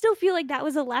still feel like that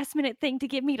was a last minute thing to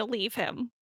get me to leave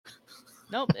him.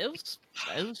 Nope, it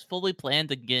was fully planned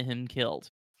to get him killed.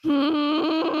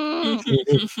 It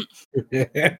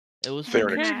was for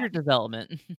Fair character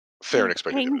development. Theron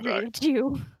expected him to die. Angry at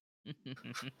you.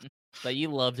 But you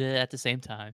loved it at the same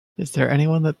time. Is there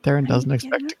anyone that Theron doesn't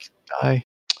expect to die?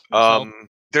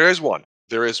 There is one.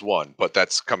 There is one, but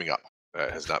that's coming up.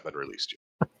 That has not been released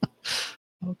yet.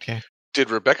 Okay. Did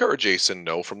Rebecca or Jason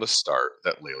know from the start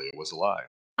that Lelia was alive?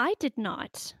 I did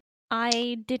not.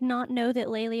 I did not know that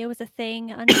Lelia was a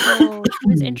thing until she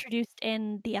was introduced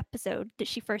in the episode that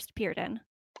she first appeared in.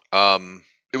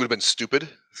 It would have been stupid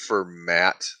for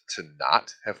Matt to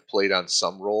not have played on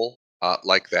some role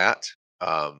like that,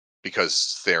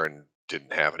 because Theron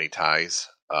didn't have any ties.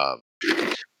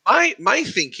 My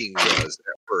thinking was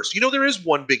at first, there is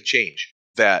one big change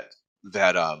that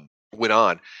went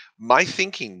on. My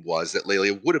thinking was that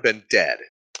Lelia would have been dead,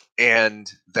 and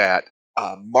that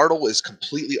Martel is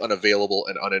completely unavailable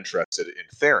and uninterested in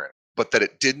Theron, but that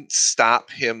it didn't stop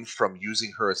him from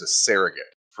using her as a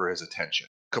surrogate for his attention.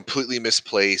 Completely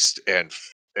misplaced and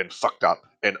fucked up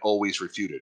and always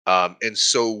refuted. And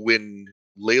so when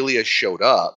Lelia showed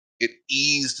up, it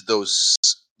eased those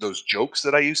jokes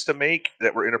that I used to make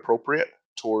that were inappropriate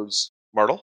towards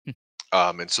Martel.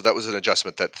 And so that was an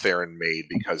adjustment that Theron made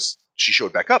because she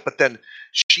showed back up, but then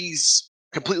she's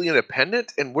completely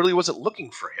independent and really wasn't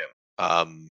looking for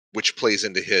him, which plays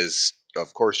into his,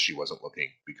 of course she wasn't looking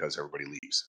because everybody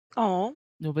leaves. Oh.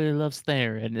 Nobody loves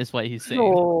Theron, is what he's saying.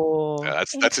 Oh.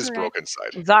 That's his broken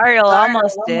side. Zariel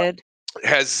almost did.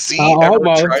 Has Z ever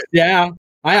almost? tried? Yeah,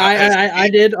 I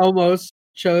did almost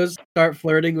chose to start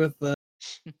flirting with the.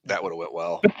 That would have went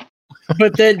well.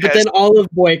 But then Olive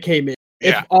Boy came in.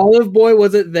 Yeah. If Olive Boy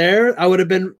wasn't there, I would have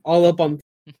been all up on.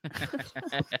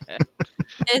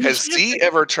 Has Z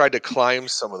ever tried to climb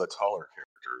some of the taller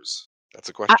characters? That's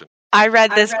a question. I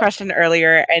read this question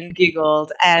earlier and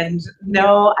giggled, and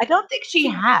no, I don't think she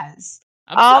has.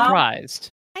 I'm surprised.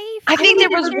 I think there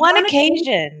was one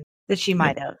occasion that she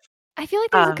might have. I feel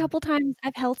like there's a couple times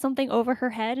I've held something over her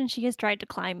head and she has tried to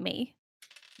climb me.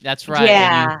 That's right.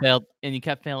 Yeah. And you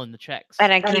kept failing the checks.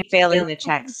 And I keep failing the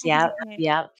checks. Yep,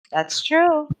 that's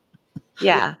true.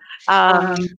 Yeah.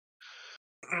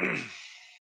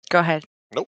 Go ahead.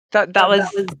 Nope. That was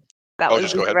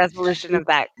just go the ahead. resolution of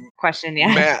that question.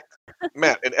 Yeah.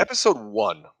 Matt, in episode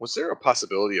 1, was there a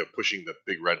possibility of pushing the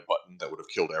big red button that would have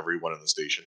killed everyone in the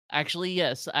station? Actually,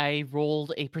 yes, I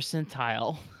rolled a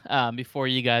percentile before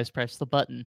you guys pressed the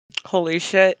button. Holy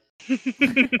shit. Well,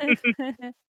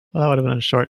 that would have been a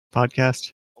short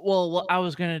podcast. Well, what I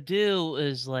was gonna do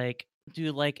is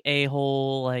do a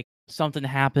whole something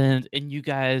happened, and you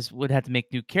guys would have to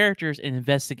make new characters and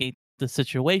investigate the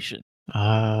situation,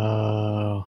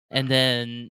 Oh. and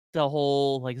then the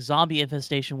whole zombie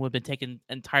infestation would have been taken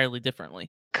entirely differently.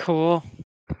 Cool.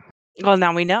 Well,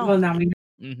 now we know.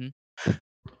 hmm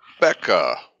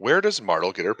Becca, where does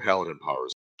Martel get her paladin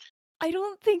powers? I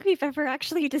don't think we've ever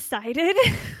actually decided.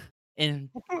 In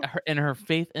her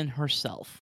faith in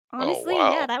herself. Honestly,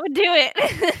 wow. yeah, that would do it.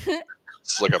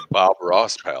 It's like a Bob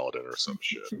Ross paladin or some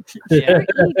shit. Yeah. Her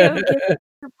ego gives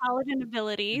her paladin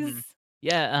abilities.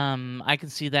 Yeah, I can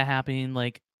see that happening.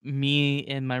 Me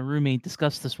and my roommate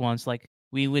discussed this once.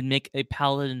 We would make a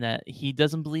paladin that he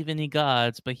doesn't believe in any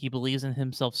gods, but he believes in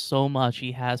himself so much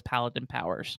he has paladin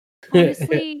powers.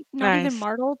 Honestly, not even Nice.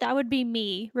 Martel. That would be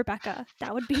me, Rebecca.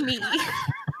 That would be me.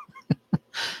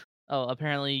 Oh,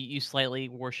 apparently you slightly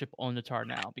worship Onatar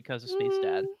now because of Space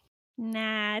Dad.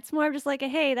 Nah, it's more of just like a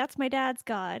hey, that's my dad's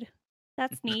god.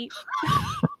 That's neat.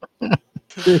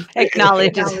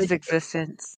 Acknowledges his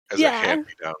existence. As Yeah. a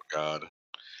hand-me-down god.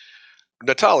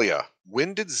 Natalia,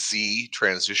 when did Z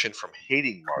transition from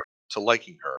hating Martel to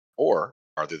liking her? Or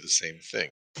are they the same thing?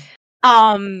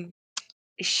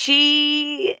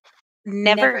 She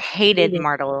never hated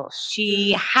Martel.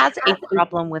 She has a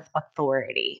problem with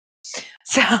authority.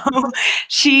 So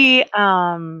she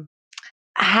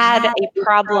had a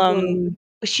problem.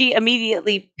 She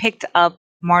immediately picked up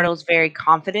Martel's very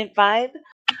confident vibe.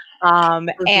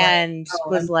 And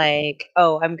was like,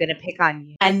 "Oh, I'm gonna pick on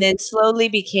you," and then slowly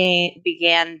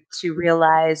began to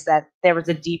realize that there was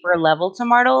a deeper level to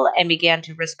Martel, and began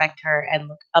to respect her and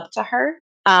look up to her.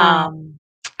 And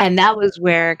that was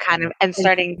where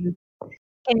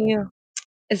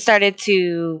started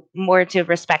to more to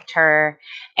respect her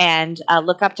and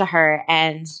look up to her,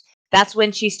 and that's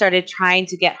when she started trying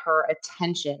to get her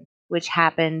attention, which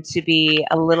happened to be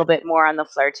a little bit more on the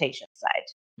flirtation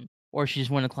side. Or she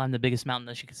just wanted to climb the biggest mountain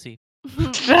that she could see.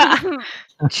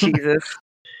 Jesus.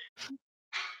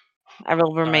 I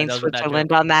will remain that was a bad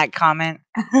Switzerland on that comment.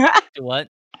 What?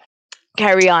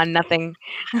 Carry on, nothing.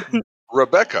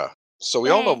 Rebecca, so we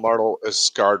all know Hey. Martel is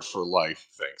scarred for life,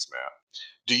 thanks, Matt.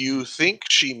 Do you think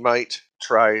she might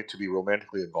try to be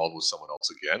romantically involved with someone else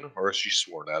again, or has she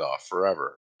sworn that off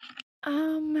forever?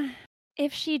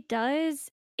 If she does,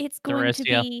 it's going to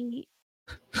Doristia. be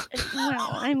well,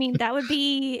 I mean, that would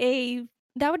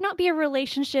not be a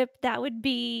relationship, that would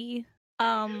be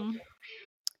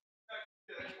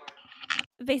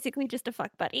basically just a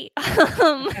fuck buddy.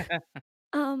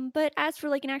 But as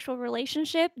for an actual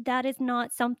relationship, that is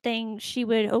not something she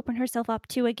would open herself up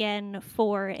to again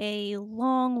for a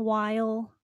long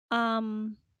while.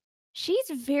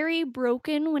 She's very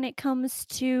broken when it comes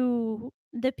to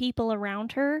the people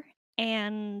around her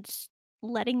and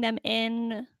letting them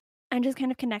in and just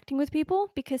kind of connecting with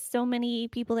people, because so many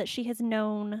people that she has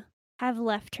known have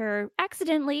left her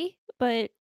accidentally,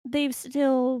 but they've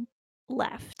still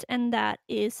left, and that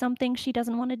is something she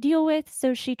doesn't want to deal with,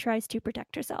 so she tries to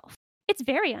protect herself. It's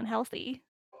very unhealthy.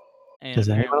 And Does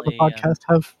anyone on the apparently, podcast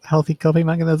have healthy coping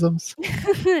mechanisms?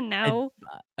 No.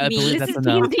 I believe This that's is a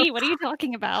no. D&D. What are you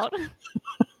talking about?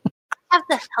 Have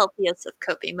the healthiest of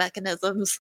coping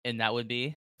mechanisms. And that would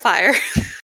be Fire.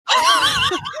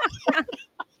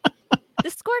 The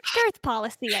scorched earth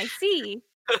policy, I see.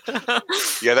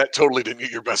 Yeah, that totally didn't get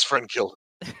your best friend killed.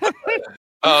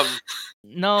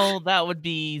 no. That would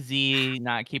be Z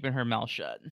not keeping her mouth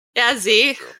shut. Yeah,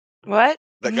 Z. What?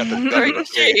 That got the gun Are in the you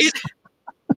face.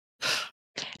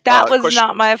 That was question-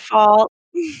 not my fault.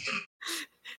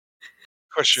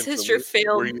 Question This is for your me.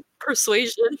 failed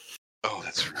persuasion. Oh,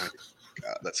 that's right.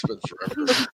 God, that's been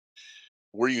forever.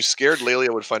 Were you scared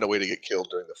Lelia would find a way to get killed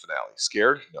during the finale?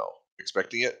 Scared? No.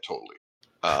 Expecting it? Totally.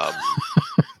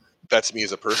 That's me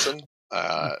as a person.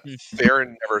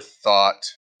 Theron never thought.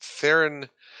 Theron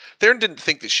didn't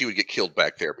think that she would get killed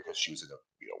back there because she was in a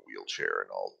wheelchair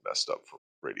and all messed up from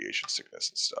radiation sickness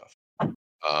and stuff.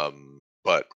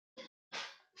 But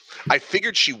I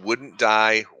figured she wouldn't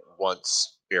die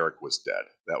once Eric was dead.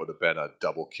 That would have been a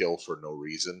double kill for no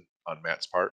reason on Matt's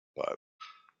part. But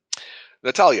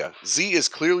Natalia, Z is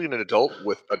clearly an adult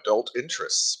with adult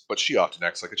interests, but she often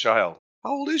acts like a child.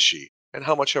 How old is she? And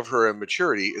how much of her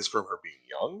immaturity is from her being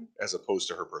young as opposed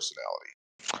to her personality?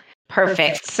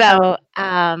 Perfect. So,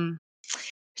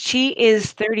 she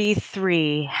is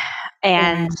 33,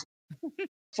 and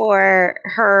for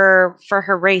her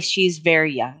race, she's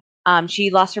very young. She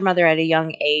lost her mother at a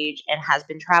young age and has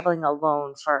been traveling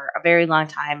alone for a very long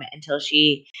time until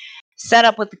she set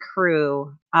up with the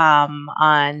crew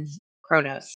on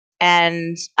Kronos.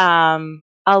 And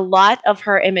a lot of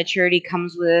her immaturity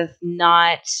comes with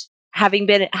not having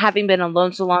been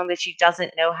alone so long that she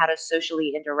doesn't know how to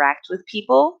socially interact with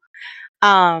people.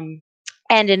 And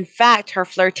in fact, her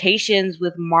flirtations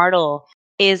with Martel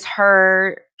is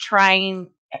her trying.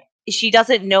 She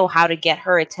doesn't know how to get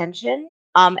her attention,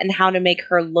 and how to make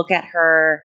her look at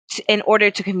her in order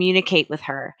to communicate with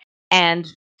her. And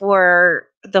for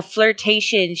the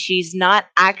flirtation, she's not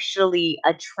actually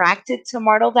attracted to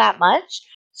Martel that much,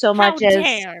 so How much as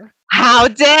dare! how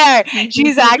dare!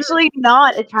 She's actually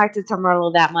not attracted to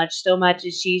Myrtle that much, so much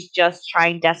as she's just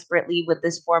trying desperately with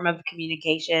this form of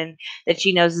communication that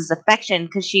she knows is affection,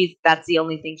 because that's the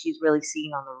only thing she's really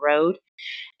seen on the road,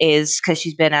 is because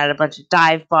she's been at a bunch of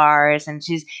dive bars and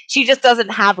she just doesn't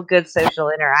have a good social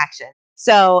interaction.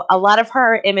 So a lot of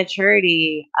her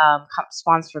immaturity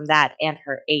spawns from that and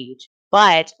her age.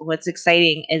 But what's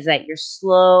exciting is that you're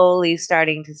slowly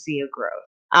starting to see a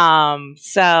growth.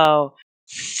 So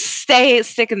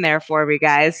stick in there for me,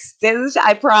 guys.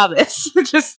 I promise.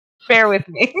 Just bear with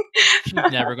me. She's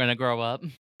never gonna grow up.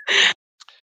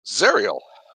 Zariel,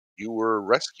 you were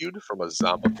rescued from a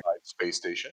zombified space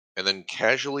station and then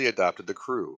casually adopted the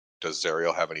crew. Does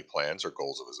Zariel have any plans or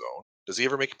goals of his own? Does he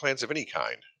ever make plans of any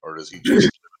kind, or does he just live in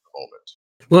the moment?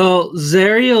 Well,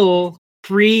 Zariel,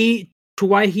 to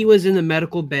why he was in the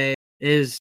medical bay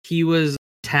is he was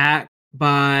attacked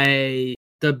by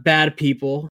the bad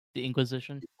people. The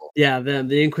Inquisition. Yeah,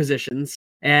 the Inquisitions.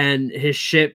 And his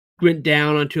ship went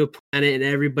down onto a planet and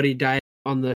everybody died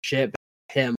on the ship.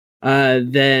 Him.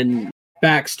 Then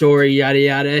backstory, yada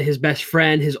yada. His best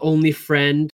friend, his only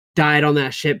friend, died on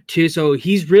that ship too. So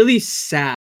he's really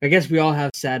sad. I guess we all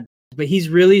have sad, but he's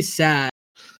really sad.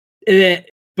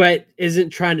 But isn't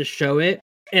trying to show it.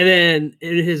 And then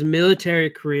in his military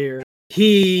career,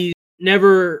 it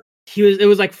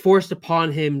was like forced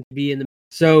upon him to be in the.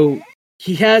 So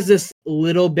he has this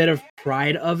little bit of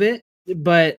pride of it,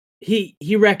 but he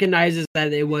recognizes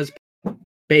that it was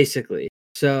basically.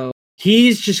 So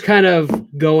he's just kind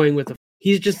of going with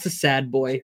he's just a sad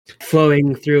boy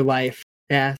flowing through life.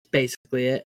 Yeah, basically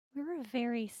it. We're a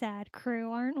very sad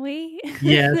crew, aren't we?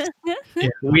 Yes. Yeah.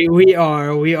 We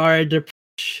are a depression.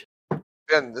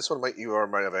 Ben, this one might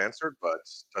have answered, but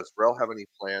does Rel have any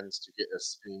plans to get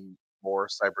us any more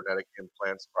cybernetic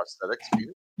implants, prosthetics?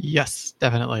 Yes,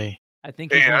 definitely. I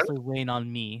think he's mostly weighing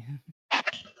on me.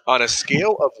 On a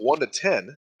scale of 1 to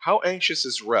 10, how anxious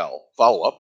is Rel? Follow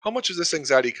up. How much of this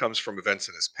anxiety comes from events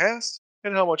in his past,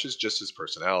 and how much is just his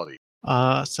personality?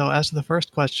 So as to the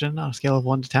first question, on a scale of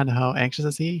 1 to 10, how anxious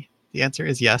is he? The answer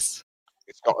is yes.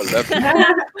 It's got 11.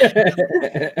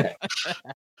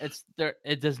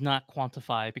 It does not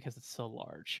quantify because it's so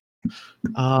large.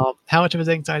 How much of his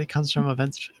anxiety comes from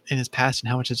events in his past, and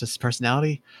how much is just his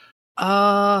personality?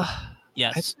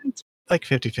 Yes. I'd say it's like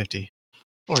 50-50.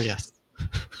 Or yes.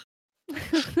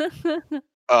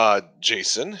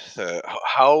 Jason,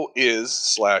 how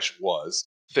was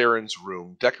Theron's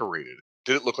room decorated?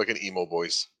 Did it look like an teen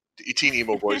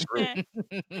emo boy's room?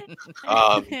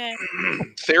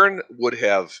 Theron would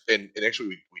have, and actually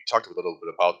we talked a little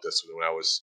bit about this when I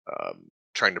was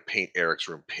trying to paint Eric's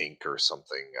room pink or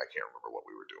something. I can't remember what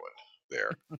we were doing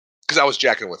there because I was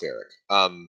jacking with Eric.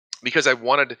 Because I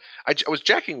was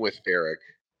jacking with Eric.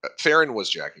 Theron was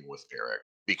jacking with Eric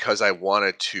because I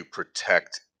wanted to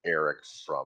protect Eric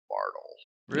from Martel.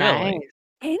 Really? Nice.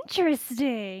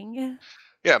 Interesting.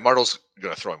 Yeah, Martel's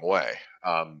gonna throw him away.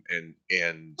 And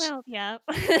Well, yeah.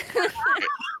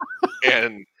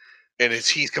 and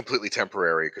he's completely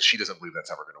temporary because she doesn't believe that's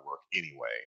ever going to work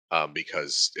anyway.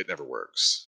 Because it never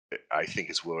works. I think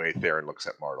is the way Theron looks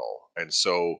at Martel, and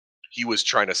so he was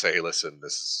trying to say, "Hey, listen,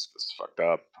 this is fucked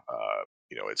up.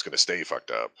 It's going to stay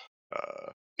fucked up."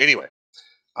 Anyway,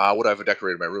 would I have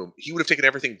decorated my room? He would have taken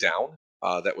everything down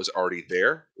that was already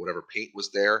there, whatever paint was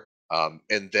there,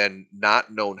 and then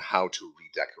not known how to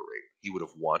redecorate. He would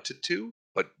have wanted to,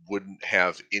 but wouldn't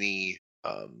have any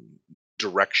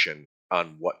direction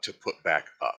on what to put back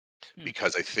up.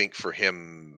 Because I think for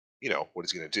him, what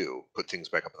he's going to do? Put things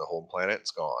back up on the home planet?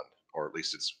 It's gone. Or at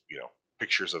least it's,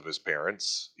 pictures of his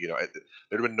parents. There'd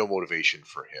have been no motivation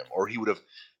for him. Or he would have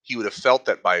felt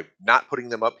that by not putting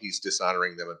them up, he's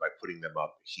dishonoring them. And by putting them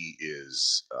up, he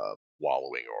is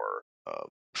wallowing or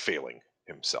failing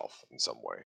himself in some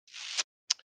way.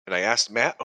 And I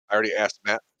already asked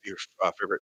Matt, your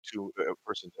favorite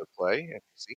person to play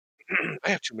NPC. I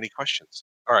have too many questions.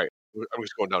 All right. I'm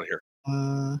just going down here.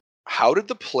 how did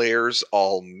the players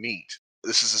all meet?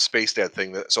 This is a Space Dad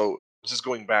thing. So this is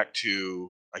going back to,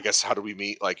 I guess, how do we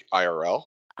meet, like, IRL?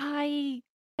 I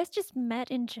guess just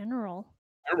met in general.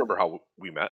 I remember how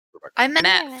we met, Rebecca. I met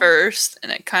Yeah. first,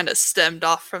 and it kind of stemmed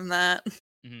off from that.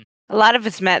 A lot of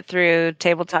us met through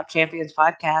Tabletop Champions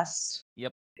podcast.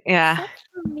 Yep. Yeah. Except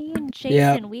for me and Jason,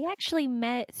 Yeah. we actually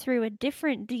met through a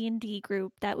different D&D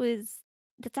group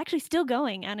that's actually still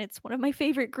going, and it's one of my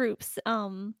favorite groups.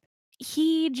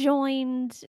 He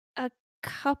joined a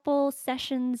couple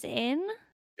sessions in.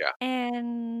 Yeah.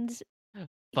 And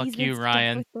Fuck he's been you, stuck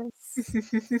Ryan. with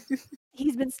us.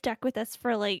 He's been stuck with us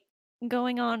for like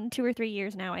going on 2 or 3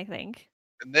 years now, I think.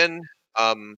 And then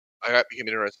became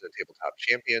interested in Tabletop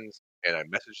Champions, and I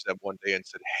messaged them one day and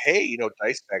said, "Hey,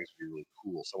 dice bags would be really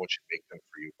cool. Someone should make them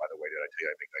for you. By the way, did I tell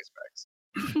you I make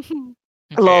dice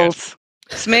bags?" Lols.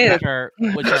 Smooth.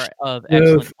 Which are of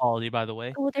excellent quality, by the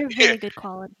way. Oh, they're very good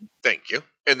quality. Thank you.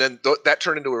 And then that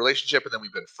turned into a relationship, and then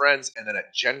we've been friends. And then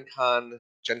at Gen Con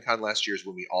last year is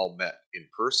when we all met in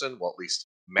person. Well, at least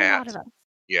A Matt, lot of us.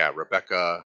 yeah,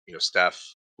 Rebecca,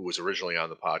 Steph, who was originally on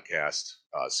the podcast,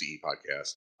 CE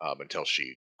podcast, until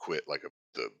she quit like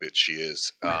the bitch she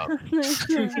is.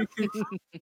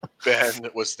 Ben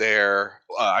was there.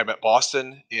 I met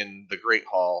Boston in the Great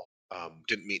Hall.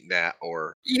 Didn't meet Nat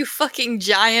or You fucking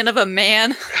giant of a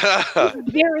man.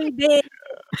 Very big.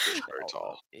 very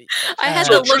tall. I had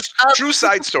So to look up. true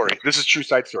side story. This is true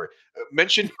side story.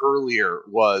 Mentioned earlier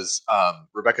was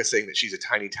Rebecca saying that she's a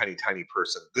tiny, tiny, tiny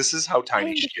person. This is how I tiny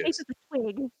am the she shape is. of a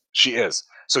twig. She is.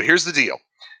 So here's the deal.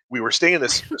 We were staying in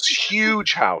this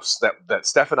huge house that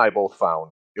Steph and I both found.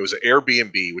 It was an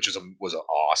Airbnb, which was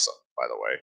awesome, by the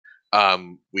way.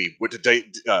 We went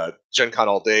to Gen Con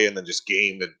all day and then just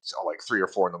gamed until like 3 or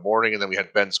 4 in the morning, and then we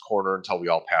had Ben's Corner until we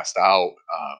all passed out.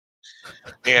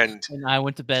 And I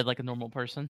went to bed like a normal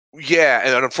person. yeah,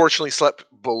 and unfortunately slept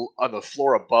on the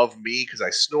floor above me because I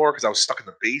snore because I was stuck in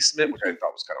the basement, which I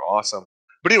thought was kind of awesome.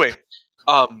 But anyway,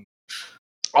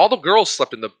 all the girls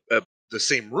slept in the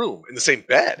same room, in the same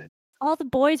bed. All the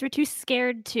boys were too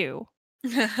scared too.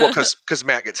 Well, because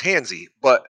Matt gets handsy.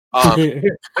 But I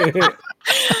those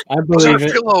aren't believe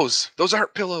it. pillows. Those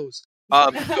aren't pillows.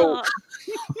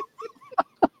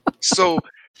 So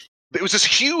it was this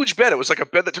huge bed. It was like a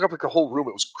bed that took up like the whole room.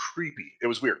 It was creepy. It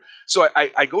was weird. So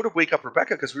I go to wake up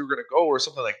Rebecca because we were going to go or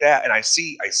something like that, and I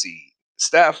see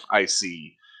Steph, I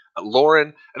see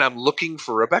Lauren, and I'm looking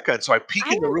for Rebecca. And so I peek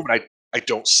in the room and I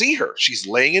don't see her. She's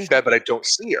laying in bed, but I don't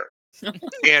see her.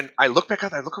 And I look back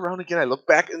out. I look around again. I look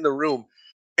back in the room,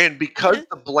 and because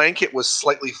the blanket was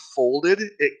slightly folded,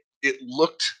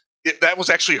 that was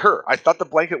actually her. I thought the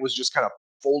blanket was just kind of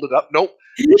folded up. Nope.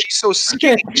 She's so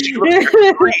skinny. She looked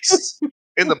like Grace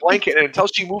in the blanket, and until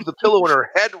she moved the pillow, and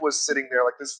her head was sitting there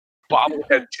like this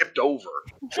bobblehead tipped over.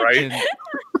 Right?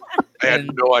 I had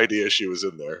no idea she was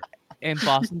in there. And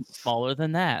Boston's smaller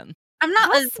than that. I'm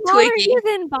not How a small are twiggy. you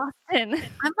then, Boston?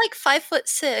 I'm like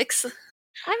 5'6".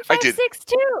 I'm I did. 5'6"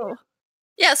 too.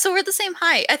 Yeah, so we're the same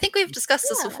height. I think we've discussed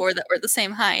this Yeah. before that we're the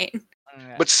same height.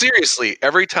 But seriously,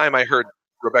 every time I heard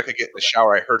Rebecca get in the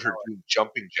shower, I heard her do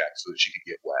jumping jacks so that she could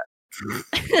get wet.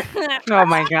 Oh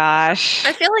my gosh.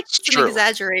 I feel like It's it's an true.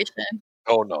 exaggeration.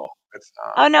 Oh no, it's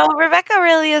not. Oh no, Rebecca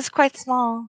really is quite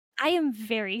small. I am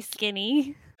very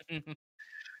skinny.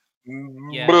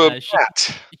 Yeah,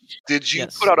 Matt, did you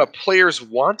Yes. put out a players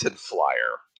wanted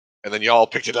flyer and then y'all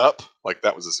picked it up? Like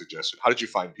that was a suggestion. How did you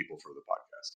find people for the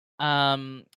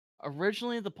podcast?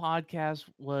 Originally the podcast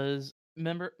was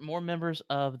more members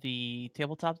of the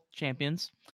Tabletop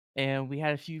Champions, and we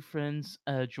had a few friends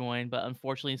join, but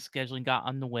unfortunately scheduling got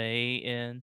on the way,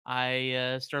 and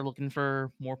I started looking for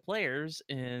more players.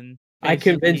 And I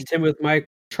convinced him with my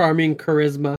charming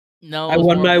charisma. No, I it was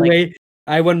won more my like- way.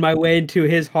 I won my way into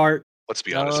his heart. Let's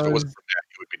be honest, if it wasn't for that,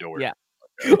 you would be nowhere. Yeah.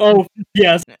 Oh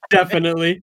yes,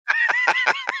 definitely.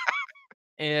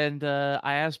 And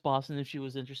I asked Boston if she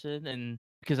was interested, and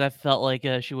because I felt like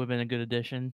she would have been a good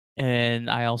addition. And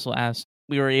I also asked,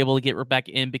 we were able to get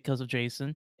Rebecca in because of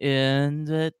Jason,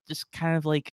 and just kind of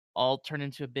like all turned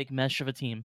into a big mesh of a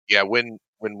team. Yeah, when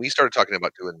we started talking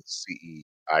about doing CE,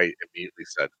 I immediately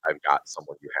said, I've got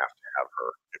someone, you have to have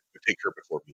her. Take her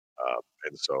before me.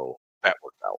 And so that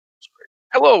worked out. It was great.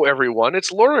 Hello, everyone.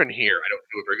 It's Lauren here. I don't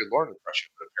do a very good Lauren impression,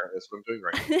 but apparently that's what I'm doing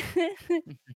right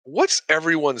now. What's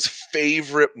everyone's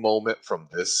favorite moment from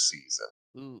this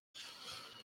season?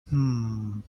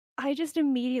 Ooh. I just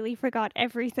immediately forgot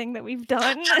everything that we've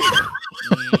done.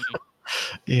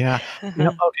 Yeah.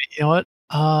 You know what?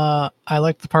 I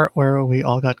like the part where we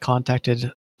all got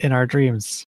contacted in our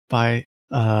dreams by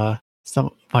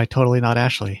Totally Not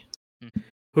Ashley.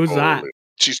 Who's that? Totally.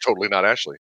 She's totally not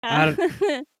Ashley.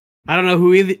 I don't know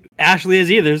who Ashley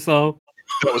is either, so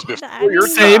That was before I your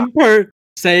mean- time.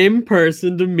 same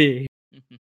person to me.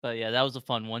 But yeah, that was a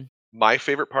fun one. My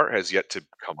favorite part has yet to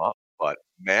come up, but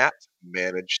Matt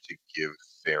managed to give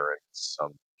Theron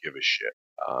some give a shit.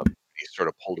 He sort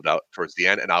of pulled it out towards the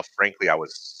end, and frankly, I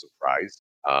was surprised.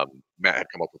 Matt had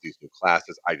come up with these new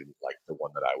classes. I didn't like the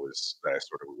one that I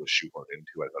sort of was shoehorned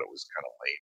into. I thought it was kind of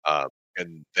lame.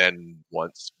 And then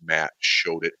once Matt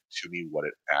showed it to me what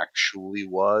it actually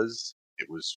was, it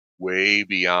was way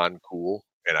beyond cool,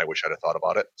 and I wish I'd have thought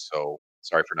about it. So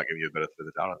sorry for not giving you the benefit of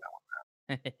the doubt on that one.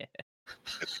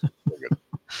 It's so good.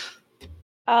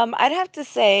 I'd have to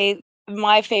say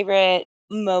my favorite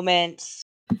moment.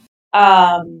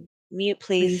 Mute,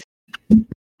 please.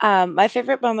 My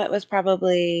favorite moment was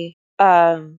probably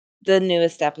the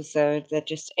newest episode that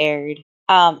just aired.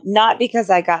 Not because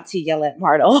I got to yell at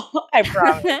Martle, I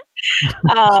promise.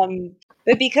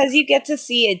 But because you get to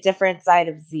see a different side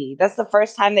of Z. That's the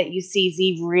first time that you see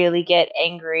Z really get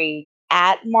angry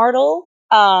at Martle.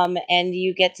 And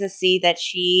you get to see that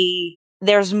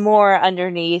there's more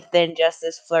underneath than just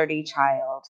this flirty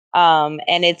child.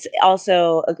 And it's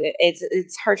also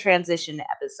it's her transition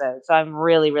episode, so I'm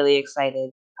really, really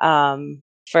excited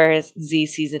for Z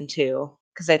season 2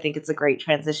 because I think it's a great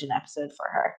transition episode for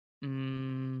her.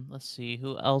 Let's see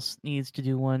who else needs to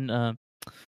do one.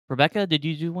 Rebecca, did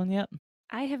you do one yet?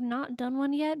 I have not done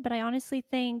one yet, but I honestly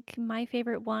think my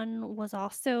favorite one was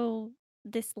also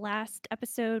this last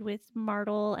episode with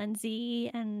Martle and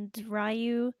Z and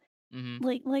Ryu.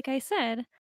 Mm-hmm. Like I said,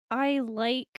 I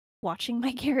like watching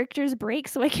my characters break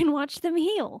so I can watch them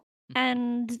heal.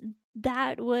 And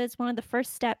that was one of the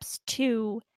first steps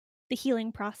to the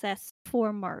healing process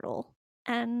for Martle.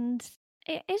 And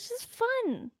it's just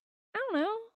fun. I don't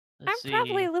know. Let's I'm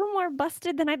probably see. a little more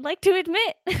busted than I'd like to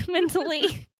admit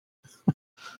mentally.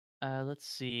 Let's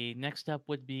see. Next up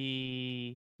would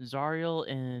be Zariel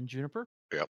and Juniper.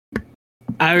 I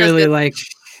That's really good. like.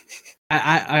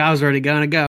 I was already gonna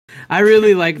go. I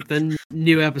really like the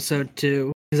new episode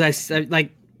too because I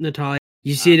like Natalia.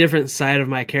 You see a different side of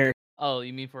my character. Oh,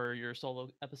 you mean for your solo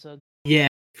episode? Yeah,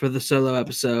 for the solo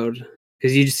episode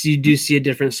because you do see a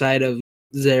different side of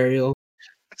Zariel.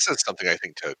 That says something, I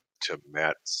think, to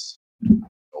Matt's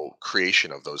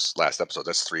creation of those last episodes.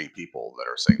 That's 3 people that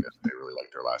are saying that they really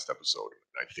like their last episode.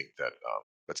 And I think that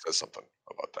that says something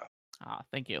about that. Ah,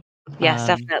 thank you. Yes,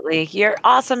 definitely. You're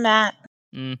awesome, Matt.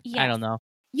 I Yes. don't know.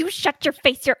 You shut your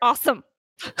face, you're awesome.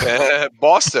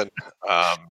 Boston,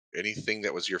 anything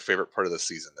that was your favorite part of the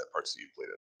season, that parts that you played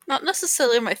it? Not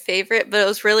necessarily my favorite, but it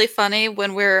was really funny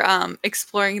when we were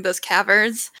exploring those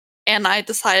caverns, and I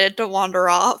decided to wander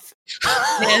off.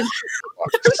 And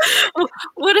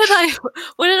what did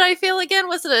I fail again?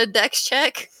 Was it a dex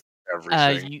check?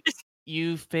 Everything.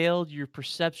 You failed your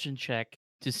perception check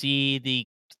to see the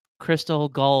crystal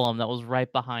golem that was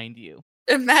right behind you.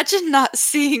 Imagine not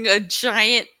seeing a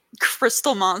giant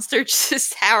crystal monster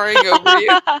just towering over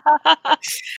you.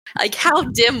 Like, how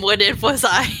dim-witted was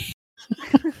I?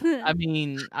 I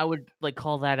mean, I would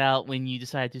call that out when you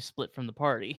decided to split from the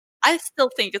party. I still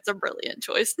think it's a brilliant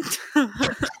choice.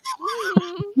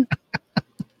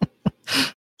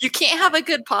 You can't have a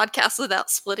good podcast without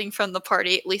splitting from the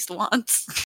party at least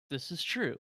once. This is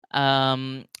true.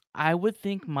 I would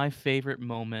think my favorite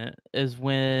moment is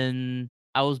when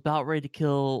I was about ready to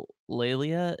kill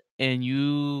Lelia and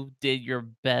you did your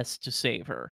best to save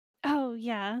her. Oh,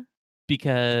 yeah.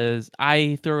 Because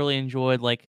I thoroughly enjoyed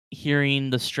hearing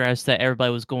the stress that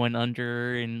everybody was going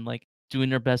under and doing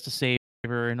their best to save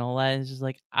her and all that. It's just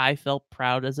I felt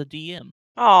proud as a DM.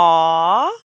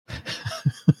 Aww.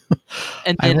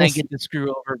 And then I get to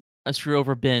screw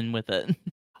over Ben with it.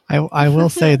 I will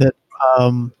say that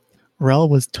Rel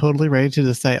was totally ready to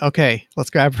just say, okay, let's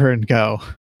grab her and go.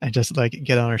 And just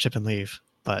get ownership and leave.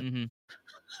 But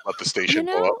Let the station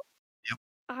blow up.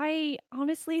 I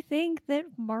honestly think that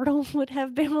Martle would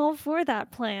have been all for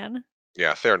that plan.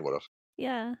 Yeah, Theron would have.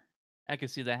 Yeah. I could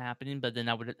see that happening, but then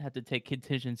I would have to take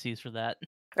contingencies for that.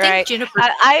 Right. Juniper-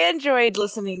 I enjoyed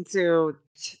listening to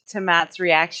Matt's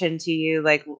reaction to you,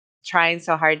 everyone trying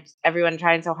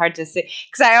so hard to say,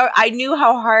 because I knew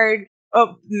how hard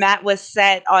Matt was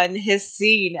set on his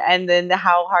scene, and then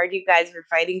how hard you guys were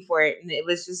fighting for it, and it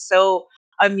was just so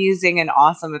amusing and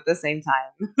awesome at the same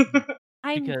time.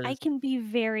 I can be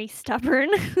very stubborn.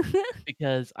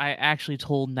 Because I actually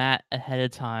told Matt ahead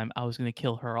of time I was going to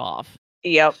kill her off.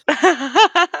 Yep.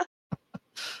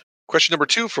 Question number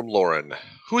 2 from Lauren.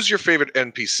 Who's your favorite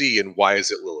NPC and why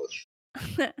is it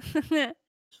Lilith?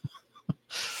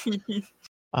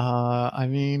 I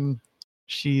mean,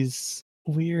 she's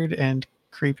weird and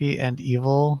creepy and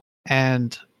evil,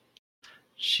 and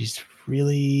she's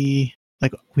really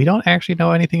like we don't actually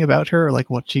know anything about her or like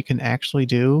what she can actually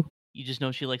do. You just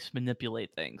know she likes to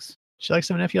manipulate things. She likes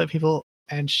to manipulate people,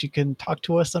 and she can talk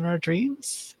to us in our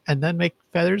dreams and then make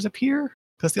feathers appear.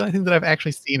 That's the only thing that I've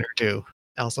actually seen her do.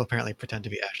 Also, apparently, pretend to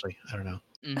be Ashley. I don't know.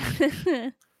 Mm-hmm.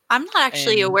 I'm not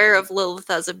actually And- aware of Lilith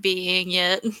as a being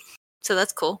yet, so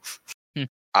that's cool.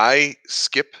 I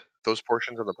skip those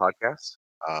portions of the podcast.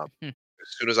 As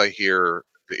soon as I hear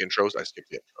the intros, I skip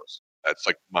the intros. That's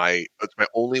my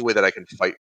only way that I can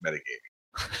fight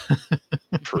metagaming.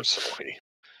 Personally,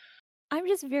 I'm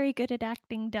just very good at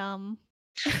acting dumb.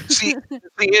 see, the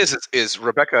thing is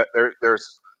Rebecca. There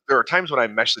are times when I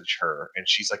message her and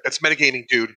she's like, "That's metagaming,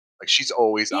 dude." Like she's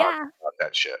always on Yeah. about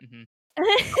that shit. Mhm.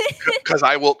 Because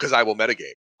I will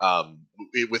metagame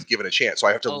with given a chance. So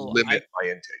I have to Oh, limit my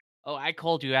intake. Oh, I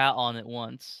called you out on it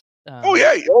once. Oh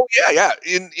yeah.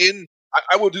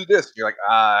 I will do this. And you're like,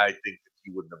 I think that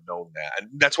you wouldn't have known that,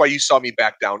 and that's why you saw me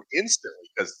back down instantly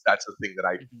because that's the thing that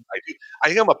I do. I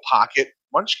think I'm a pocket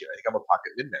munchkin. I think I'm a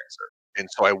pocket min-maxer, and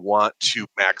so I want to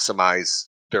maximize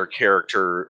the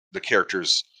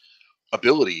character's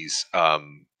abilities.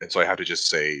 And so I have to just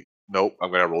say, nope, I'm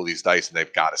going to roll these dice, and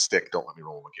they've got to stick. Don't let me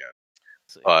roll them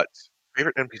again. But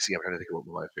favorite NPC, I'm trying to think of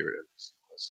what my favorite NPC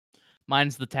was.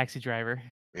 Mine's the taxi driver.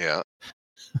 Yeah.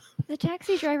 The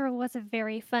taxi driver was a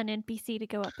very fun NPC to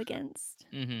go up against.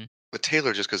 Mm-hmm. But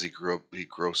Taylor, just because he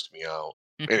grossed me out.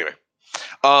 Anyway,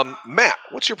 Matt,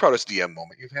 what's your proudest DM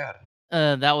moment you've had?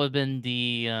 That would have been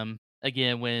the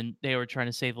again when they were trying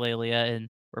to save Lelia and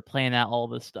were planning out all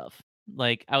this stuff.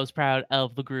 Like I was proud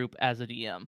of the group as a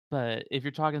DM. But if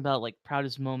you're talking about like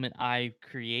proudest moment I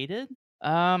created,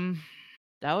 that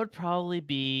would probably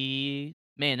be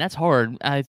that's hard.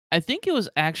 I think it was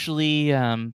actually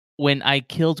when I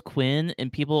killed Quinn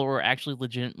and people were actually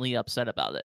legitimately upset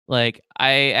about it. Like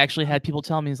I actually had people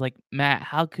tell me, "It's like Matt,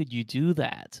 how could you do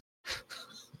that?"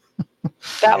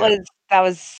 That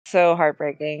was so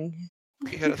heartbreaking.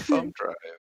 He had a thumb drive.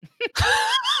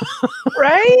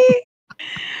 Right?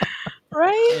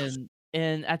 Right?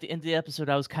 And at the end of the episode,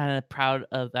 I was kind of proud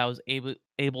of that I was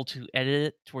able to edit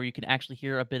it to where you can actually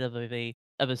hear a bit of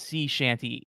a sea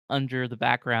shanty under the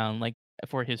background, like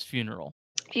for his funeral.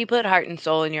 You put heart and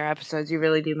soul in your episodes. You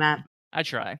really do, Matt. I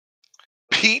try.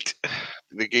 Pete,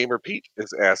 the gamer Pete,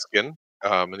 is asking,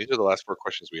 and these are the last 4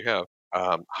 questions we have.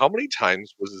 How many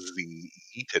times was the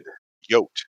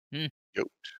yoked? Yoked.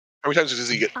 How many times does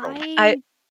he get thrown?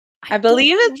 I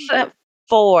believe it's at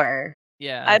 4.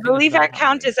 Yeah. I believe our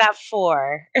count is at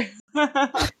 4.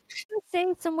 I'd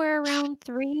say somewhere around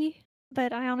 3,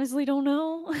 but I honestly don't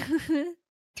know.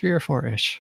 3 or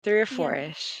 4-ish. 3 or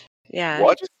 4-ish. Yeah.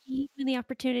 What? Just when the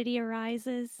opportunity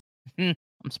arises.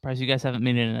 I'm surprised you guys haven't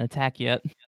made an attack yet.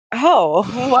 Oh,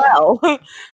 well.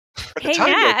 At the Hey,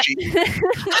 time, Matt. at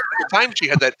the time, she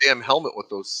had that damn helmet with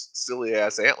those silly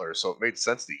ass antlers, so it made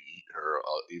sense to eat her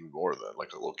even more than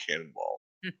like a little cannonball.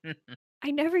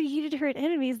 I never yeeted her at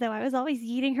enemies, though. I was always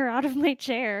yeeting her out of my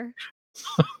chair.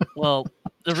 Well,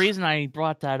 the reason I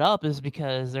brought that up is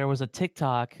because there was a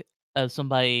TikTok of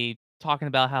somebody talking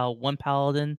about how one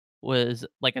paladin was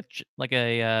like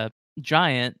a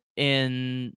giant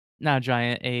in not a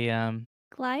giant, a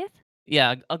Goliath?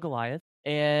 yeah, a Goliath,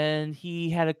 and he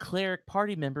had a cleric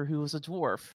party member who was a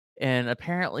dwarf. And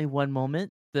apparently, one moment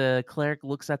the cleric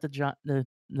looks at the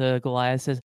Goliath,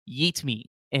 says, "Yeet me,"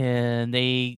 and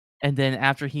then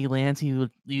after he lands, he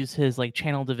would use his like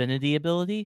channel divinity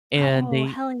ability, and Oh,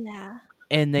 hell yeah.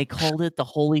 they called it the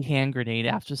holy hand grenade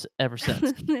ever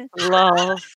since.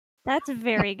 Love. That's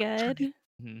very good.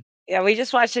 Yeah, we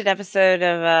just watched an episode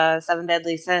of 7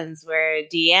 Deadly Sins where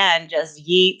Deanne just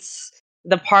yeets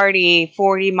the party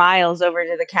 40 miles over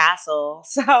to the castle.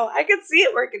 So I could see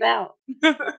it working out.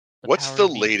 What's the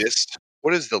latest?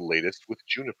 What is the latest with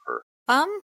Juniper?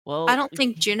 Well, I don't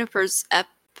think Juniper's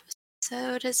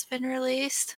episode has been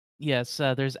released. Yes,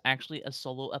 there's actually a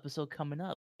solo episode coming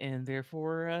up, and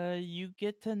therefore you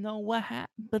get to know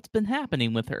what's been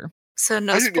happening with her. So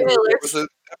no I didn't even know there was spoilers.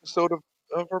 an episode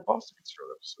of our Boston Control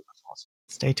episode. That's awesome.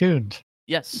 Stay tuned.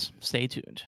 Yes, stay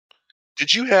tuned.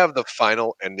 Did you have the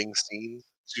final ending scene?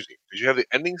 Excuse me. Did you have the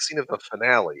ending scene of the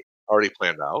finale already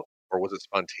planned out, or was it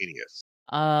spontaneous?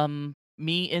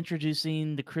 Me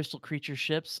introducing the crystal creature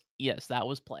ships, yes, that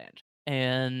was planned.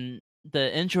 And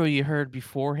the intro you heard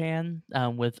beforehand,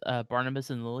 with Barnabas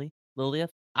and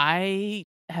Lilith, I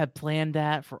had planned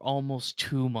that for almost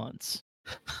 2 months.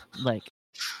 Like,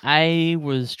 I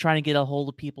was trying to get a hold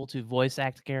of people to voice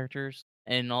act characters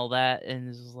and all that, and it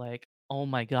was like, oh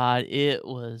my god,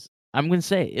 I'm gonna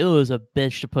say it was a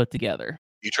bitch to put together.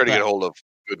 You tried to get a hold of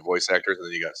good voice actors, and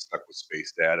then you got stuck with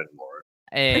Space Dad and Lauren.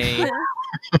 a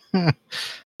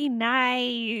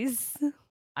Nice.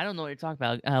 I don't know what you're talking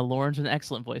about. Lauren's an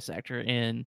excellent voice actor,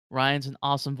 and Ryan's an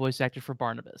awesome voice actor for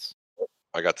Barnabas.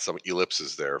 I got some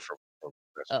ellipses there from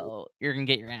Oh, you're gonna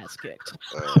get your ass kicked.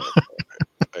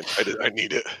 I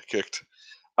need it kicked.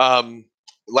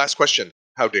 Last question.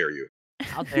 How dare you?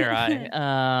 How dare I?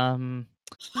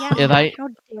 Yeah, If I- how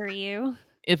dare you?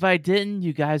 If I didn't,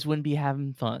 you guys wouldn't be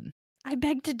having fun. I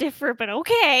beg to differ, but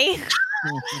okay.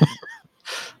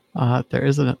 There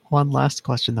is one last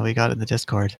question that we got in the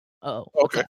Discord. Oh,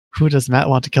 Okay. Who does Matt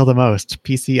want to kill the most?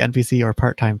 PC, NPC, or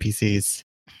part-time PCs?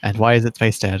 And why is it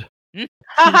Space Dad?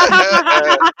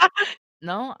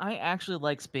 No, I actually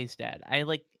like Space Dad. I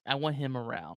want him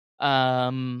around.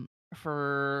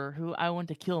 For who I want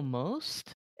to kill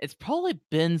most, it's probably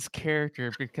Ben's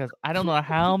character because I don't know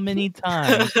how many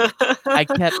times I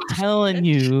kept telling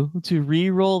you to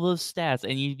re-roll those stats,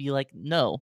 and you'd be like,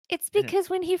 "No." It's because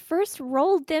when he first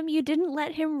rolled them, you didn't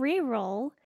let him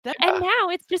re-roll. That, And now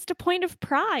it's just a point of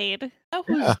pride. that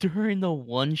was Yeah. during the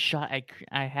one shot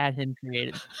I had him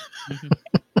created.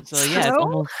 So yeah,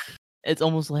 So? it's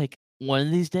almost like one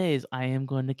of these days I am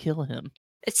going to kill him.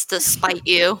 It's to spite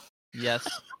you. Yes.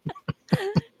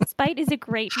 Spite is a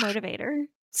great motivator.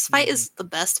 Spite is the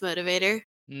best motivator.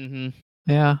 Mm-hmm.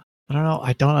 Yeah. I don't know.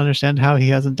 I don't understand how he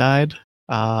hasn't died.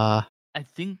 I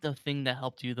think the thing that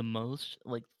helped you the most,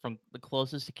 like from the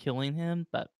closest to killing him,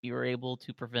 but you were able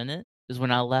to prevent it, is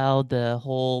when I allowed the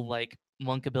whole like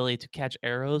monk ability to catch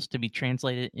arrows to be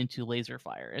translated into laser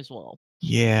fire as well.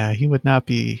 Yeah, he would not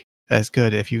be as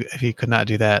good if he could not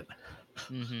do that.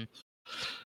 Mm-hmm.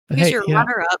 But Who's hey, your yeah,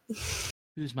 runner-up?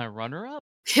 Who's my runner-up?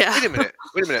 Yeah.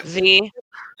 Wait a minute. Z.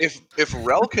 If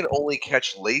Rel can only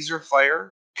catch laser fire,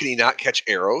 can he not catch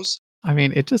arrows? I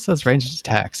mean, it just says ranged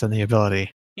attacks and the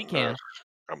ability. He can.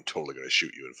 I'm totally gonna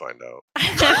shoot you and find out.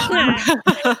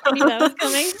 I knew that was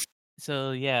coming.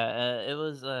 So yeah, it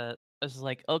was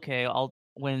like, okay,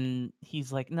 when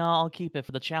he's like, no, I'll keep it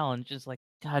for the challenge. It's like,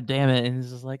 god damn it, and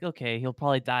it's just like, okay, he'll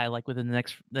probably die like within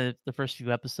the first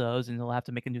few episodes, and he'll have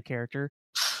to make a new character.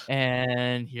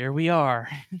 And here we are.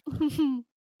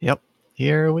 Yep,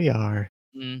 here we are.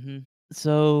 Mm-hmm.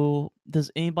 So, does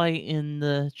anybody in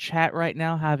the chat right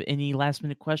now have any last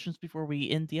minute questions before we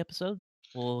end the episode?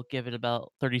 We'll give it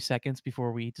about 30 seconds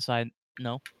before we decide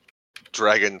no.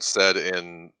 Dragon said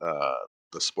in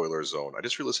the spoiler zone. I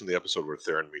just re-listened to the episode where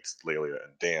Theron meets Lelia,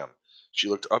 and damn, she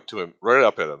looked right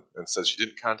up at him, and said she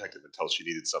didn't contact him until she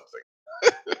needed something.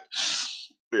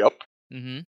 Yep.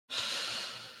 Mm-hmm.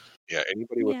 Yeah.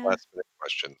 Anybody with Yeah. last minute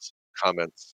questions,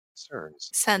 comments, concerns?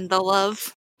 Send the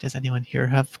love. Does anyone here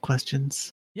have questions?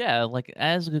 Yeah, like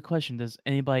that's a good question. Does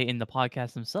anybody in the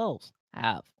podcast themselves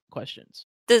have questions?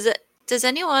 Does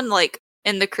anyone like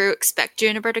in the crew expect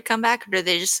Juniper to come back, or do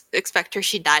they just expect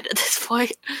she died at this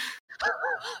point?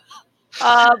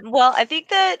 Well, I think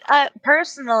that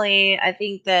personally, I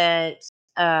think that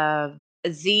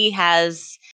Z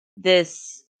has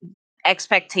this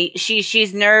expectation.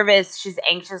 She's nervous. She's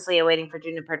anxiously awaiting for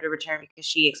Juniper to return because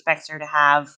she expects her to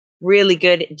have really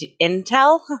good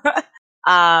intel.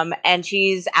 And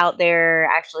she's out there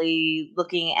actually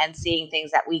looking and seeing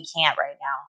things that we can't right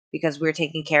now because we're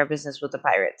taking care of business with the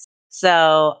pirates.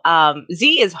 So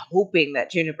Z is hoping that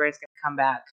Juniper is going to come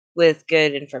back with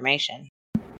good information.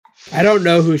 I don't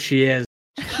know who she is.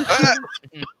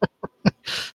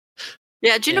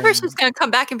 Yeah, Juniper's just gonna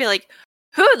come back and be like,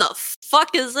 "Who the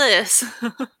fuck is this?"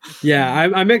 Yeah,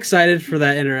 I'm excited for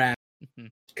that interaction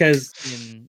because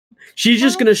In- she's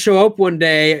just gonna show up one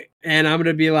day and I'm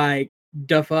gonna be like,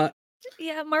 "Duh fuck."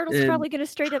 Yeah, Martle's And- probably going to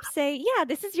straight up say, yeah,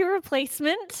 this is your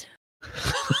replacement.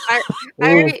 I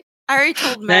Ooh. already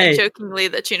told Matt Hey. jokingly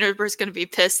that Juniper's gonna be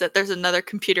pissed that there's another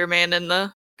computer man in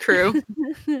the crew.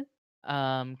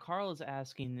 Carl is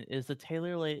asking, is the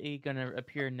Taylor lady gonna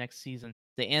appear next season?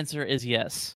 The answer is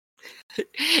yes.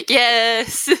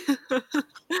 Yes.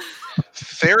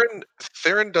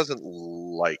 Theron doesn't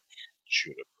like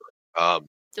Juniper.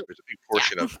 There's a big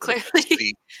portion Yeah, of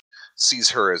clearly. sees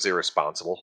her as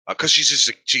irresponsible because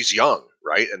she's young,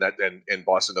 right? And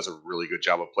Boston does a really good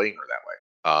job of playing her that way.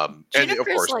 And Juniper's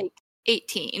of course, like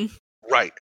 18.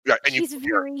 right, and She's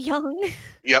very young.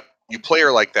 Yep, you play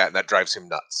her like that, and that drives him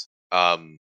nuts.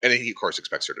 And he of course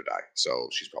expects her to die, so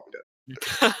she's probably dead.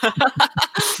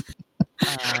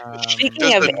 Speaking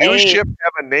Does of the new age- ship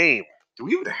have a name? Do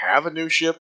we even have a new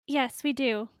ship? Yes, we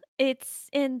do. It's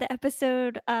in the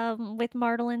episode with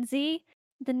Martle and Z.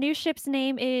 The new ship's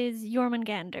name is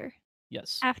Jormungandr,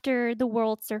 Yes. after the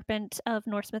world serpent of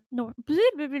Norse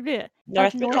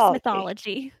Norse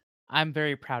mythology. I'm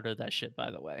very proud of that shit,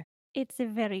 by the way. It's a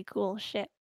very cool ship.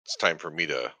 It's time for me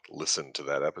to listen to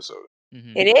that episode.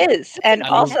 Mhm. It is. And I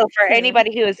will- also, for Thank you.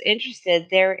 anybody who is interested,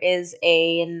 there is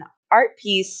an art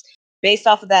piece based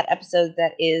off of that episode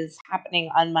that is happening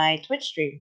on my Twitch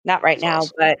stream. Not right That's now,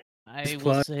 awesome. but I will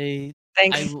plug. say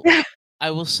thanks.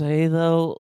 I will say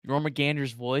though, Norma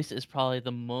Gander's voice is probably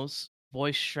the most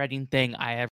voice shredding thing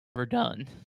I have ever done.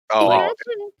 Oh, wow.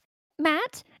 Imagine,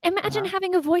 Matt, imagine Uh-huh.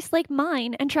 having a voice like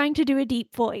mine and trying to do a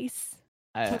deep voice.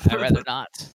 I'd rather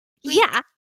not. Yeah.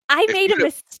 I If made a you-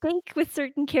 mistake with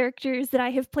certain characters that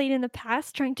I have played in the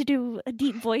past trying to do a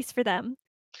deep voice for them.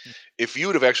 If you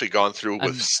would have actually gone through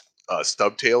with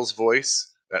Stubtail's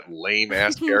voice, that lame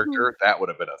ass character, that would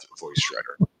have been a voice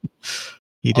shredder.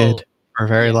 He did Oh, for a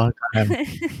very yeah. long time.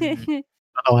 I don't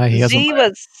know why he hasn't. Z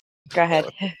was. Go ahead.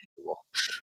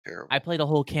 Terrible. I played a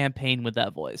whole campaign with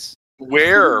that voice.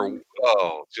 Where?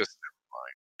 Oh, just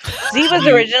Z was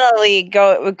originally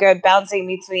go bouncing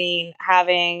between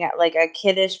having like a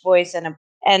kiddish voice and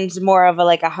more of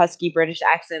a husky British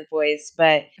accent voice,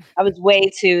 but I was way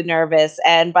too nervous,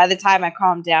 and by the time I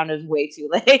calmed down, it was way too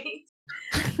late.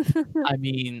 I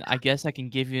mean, I guess I can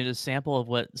give you a sample of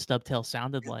what Stubtail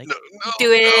sounded like. no,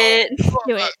 Do it.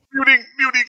 Do it. Muting.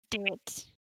 Do it.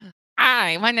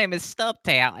 Hi, my name is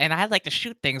Stubtail, and I like to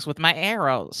shoot things with my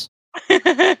arrows.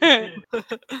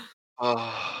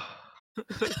 Oh.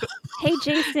 Hey,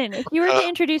 Jason, if you were to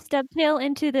introduce Stubtail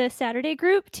into the Saturday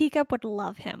group, Teacup would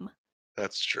love him.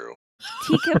 That's true.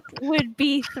 Teacup would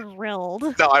be thrilled.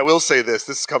 Now, I will say this.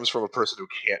 This comes from a person who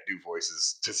can't do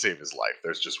voices to save his life.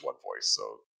 There's just one voice,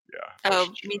 so yeah. I Oh,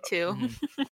 should me shut up. too.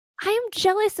 I am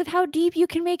jealous of how deep you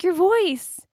can make your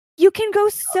voice. You can go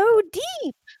so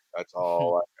deep. That's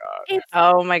all I It's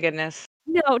Oh my goodness.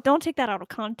 no, don't take that out of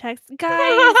context, guys.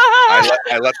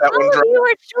 I let that one All drop. of you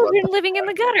are children living in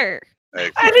the gutter. Hey,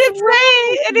 I didn't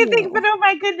say anything, but oh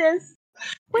my goodness.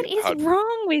 What is how-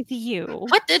 wrong with you?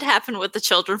 What did happen with the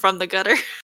children from the gutter?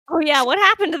 Oh yeah, what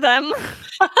happened to them?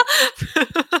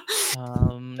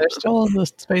 They're still on the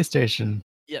space station.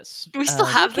 Yes. We still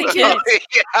have the okay, kids.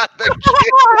 yeah, the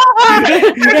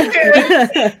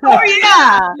kid. Oh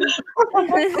yeah.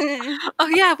 Oh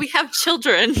yeah, we have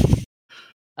children.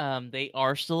 They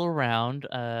are still around.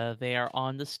 They are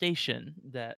on the station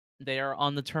that they are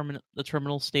on the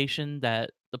terminal station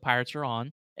that the pirates are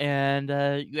on, and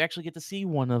you actually get to see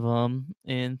one of them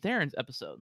in Theron's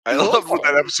episode. I loved when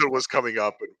that episode was coming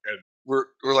up, and we're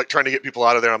like trying to get people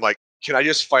out of there. I'm like, can I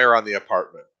just fire on the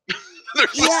apartment?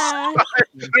 Yeah.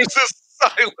 There's this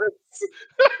silence.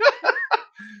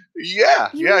 yeah,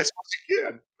 I suppose you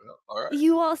can. Well, all right.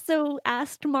 You also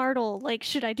asked Martle, like,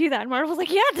 should I do that? And Martle was like,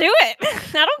 yeah, do it.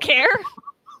 I don't care.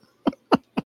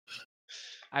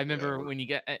 I remember when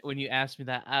you asked me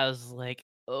that, I was like,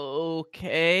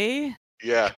 okay.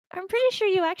 Yeah, I'm pretty sure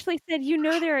you actually said you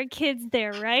know there are kids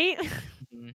there, right?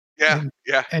 yeah. And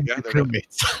yeah, your there we go.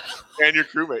 crewmates. And your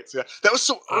crewmates. Yeah, that was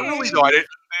so early though. I didn't.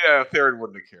 Yeah, Theron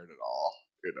wouldn't have cared at all.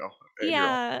 You know. And you're all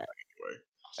Yeah.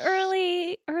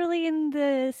 anyway. Early in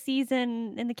the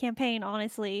season, in the campaign,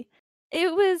 honestly,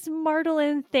 it was Martle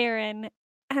and Theron,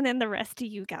 and then the rest of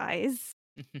you guys.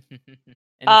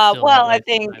 And it's still Well, that I way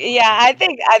think, sometimes. yeah, I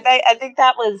think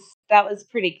that was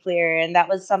pretty clear, and that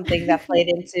was something that played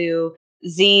into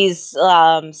Z's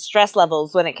stress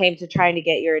levels when it came to trying to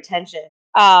get your attention.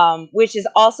 Which is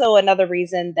also another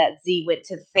reason that Z went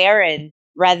to Theron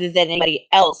rather than anybody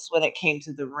else when it came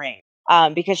to the ring.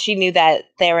 Because she knew that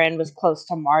Theron was close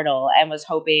to Martle and was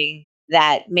hoping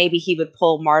that maybe he would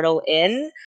pull Martle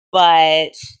in,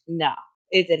 but no,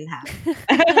 it didn't happen.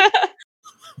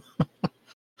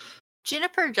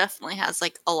 Juniper definitely has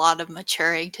like a lot of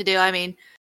maturing to do. I mean,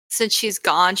 since she's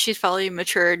gone, she's probably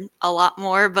matured a lot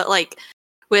more, but like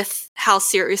with how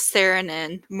serious Theron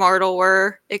and Martle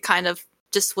were, it kind of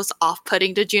just was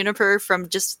off-putting to Juniper from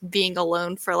just being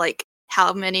alone for like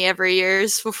how many every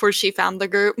years before she found the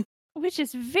group. Which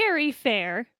is very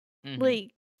fair. Mhm.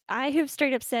 Like, I have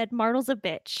straight up said Martle's a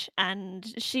bitch,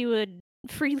 and she would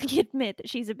freely admit that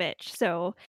she's a bitch.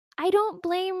 So I don't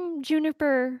blame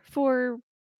Juniper for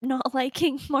not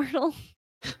liking Martle.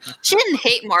 She didn't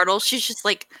hate Martle, she's just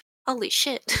like, holy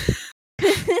shit.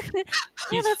 Yeah,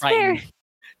 She's that's fair. frightened.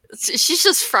 She's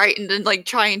just frightened and like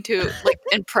trying to like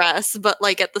impress, but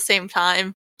like at the same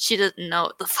time, she doesn't know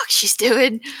what the fuck she's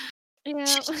doing. Yeah.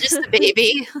 She's just a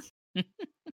baby.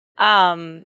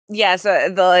 Yeah, so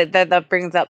that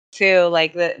brings up too,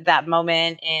 like that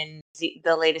moment in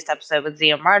the latest episode with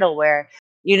Zia Martle where,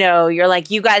 you know, you're like,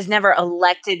 you guys never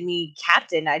elected me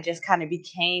captain. I just kind of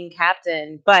became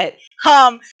captain. But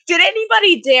did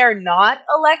anybody dare not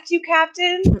elect you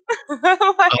captain? Like,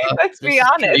 let's be this is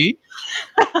honest.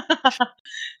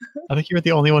 I think you were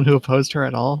the only one who opposed her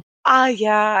at all.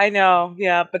 Yeah, I know.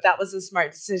 Yeah, but that was a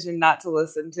smart decision not to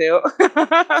listen to.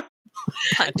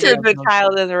 I think To that's the most-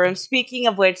 child in the room. Speaking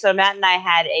of which, so Matt and I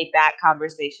had a back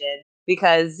conversation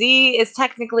because Z is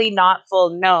technically not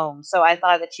full gnome, so I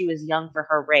thought that she was young for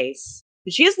her race.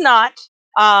 But she is not.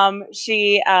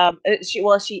 She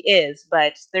is,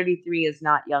 but 33 is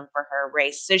not young for her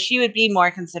race, so she would be more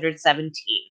considered 17.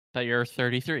 But you're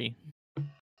 33.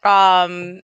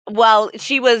 Well,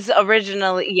 she was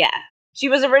originally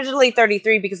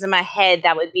 33 because in my head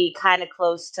that would be kind of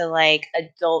close to like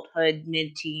adulthood,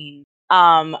 mid-teen.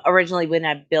 Originally when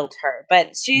I built her,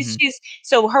 but she's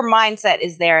so her mindset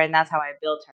is there, and that's how I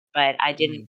built her. But I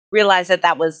didn't realize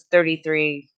that was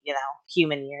 33,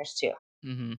 human years too.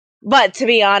 Mm-hmm. But to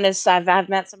be honest, I've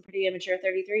met some pretty immature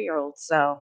 33-year-olds.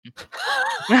 So,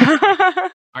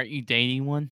 Aren't you dating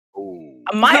one? Ooh.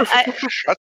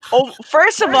 Shut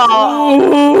first of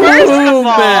Ooh,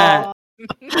 Matt.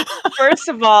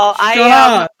 I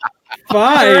am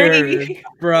fired,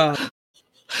 bro.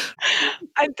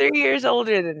 I'm 3 years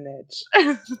older than Mitch.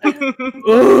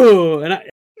 Ooh, and I.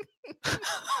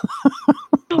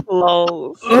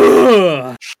 Lols.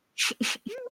 Ugh.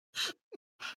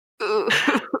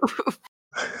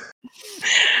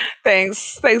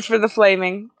 Thanks for the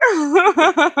flaming.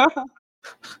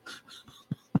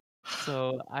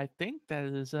 So I think that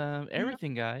is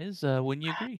everything, guys. Wouldn't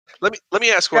you agree? Let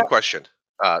me ask one question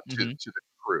to Mhm. the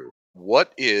crew.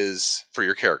 What is for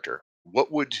your character? What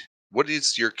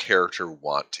does your character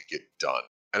want to get done?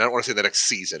 And I don't want to say the next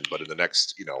season, but in the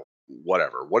next,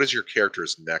 whatever. What is your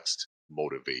character's next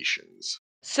motivations?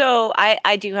 So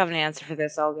I do have an answer for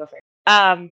this. I'll go first.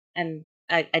 And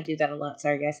I do that a lot.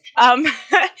 Sorry, guys.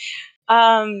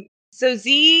 So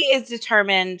Z is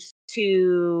determined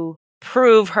to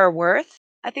prove her worth,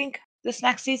 I think, this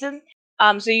next season.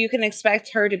 So you can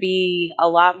expect her to be a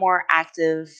lot more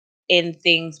active in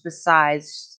things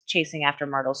besides chasing after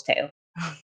Myrtle's tail.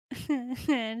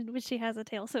 But she has a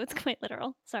tail, so it's quite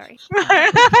literal. Sorry.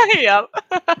 Yep.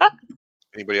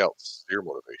 Anybody else? Your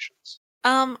motivations?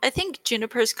 I think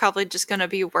Juniper's probably just gonna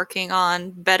be working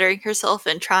on bettering herself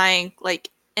and trying, like,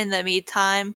 in the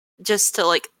meantime, just to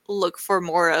like look for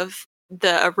more of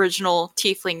the original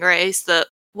tiefling race.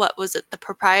 What was it? The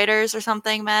proprietors or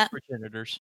something, Matt?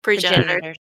 Progenitors.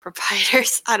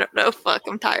 Proprietors. I don't know. Fuck,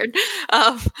 I'm tired.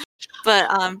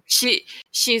 But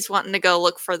she's wanting to go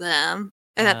look for them,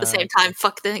 and at the same time,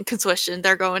 fuck the Inquisition.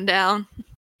 They're going down.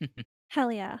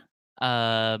 Hell yeah.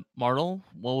 Martel,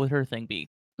 what would her thing be?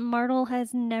 Martel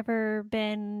has never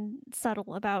been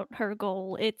subtle about her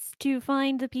goal. It's to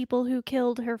find the people who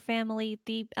killed her family,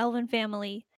 the elven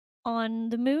family, on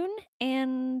the moon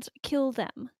and kill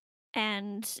them.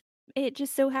 And it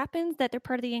just so happens that they're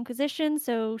part of the Inquisition,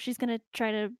 so she's going to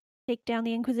try to take down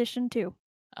the Inquisition too.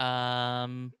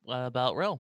 What about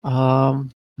Rel?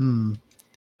 I'm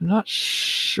not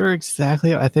sure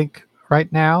exactly. I think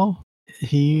right now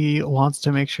he wants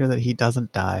to make sure that he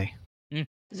doesn't die.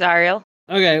 Zariel?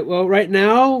 Okay, well, right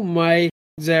now, my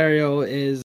Zariel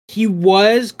is... He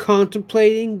was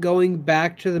contemplating going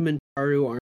back to the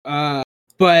Mentaru army,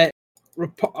 but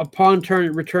upon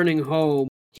returning home,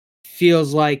 he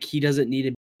feels like he doesn't need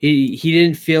to... He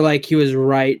didn't feel like he was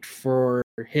right for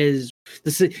he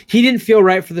didn't feel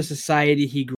right for the society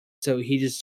he grew up, so he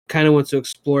just kind of wants to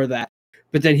explore that.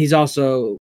 But then he's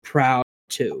also proud,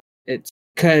 too. It's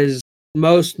because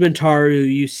most Mentaru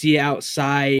you see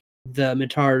outside the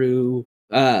Mentaru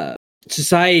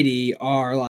society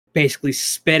are like basically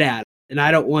spit at, and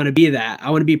I don't want to be that. I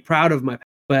want to be proud of my,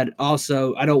 but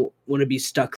also I don't want to be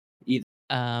stuck either.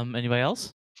 Anybody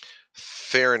else?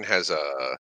 Theron has a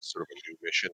sort of a new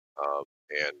mission,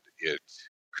 and it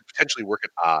could potentially work at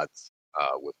odds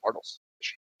with Martel's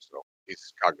mission, so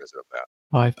he's cognizant of that.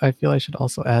 Oh, I feel I should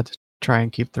also add try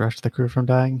and keep the rest of the crew from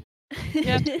dying.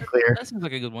 Yeah, Clear, that seems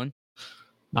like a good one.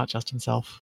 not just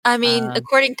himself. I mean,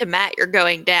 according to Matt, you're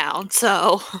going down,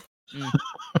 so.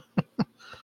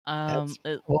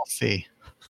 We'll see.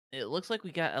 It looks like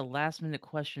we got a last-minute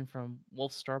question from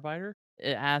Wolf Starbiter.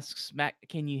 It asks, Matt,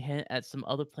 can you hint at some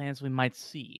other planets we might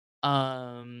see?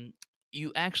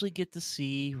 You actually get to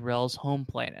see Rel's home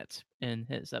planet in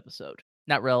his episode.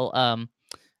 Not Rel,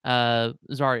 Zariel's.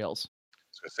 I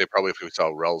was going to say, probably if we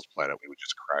saw Rel's planet, we would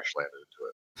just crash land into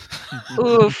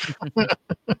it. Oof.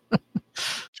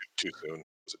 Too soon.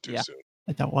 Was it too Yeah. soon?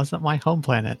 That wasn't my home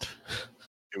planet.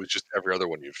 It was just every other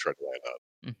one you've tried to land on.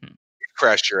 Mhm. You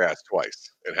crashed your ass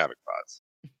twice in Havoc Pods.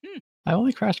 I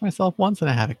only crashed myself once in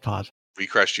a Havoc Pod. We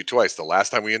crashed you twice. The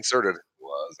last time we inserted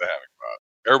was a Havoc Pod.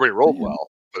 Everybody rolled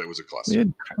well, but it was a cluster.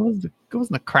 It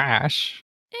wasn't a crash.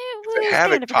 It It's a was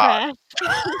Havoc kind of a pod.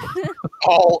 crash.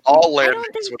 All I land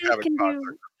don't bases think with they Havoc can Pods do-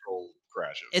 are controlled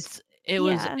crashes.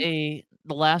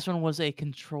 The last one was a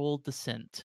controlled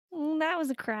descent. That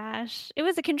was a crash. It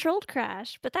was a controlled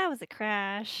crash, but that was a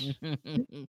crash.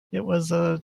 It was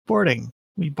boarding.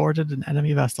 We boarded an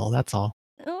enemy vessel. That's all.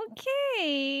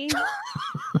 Okay.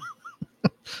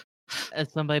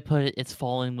 As somebody put it, it's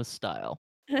falling with style.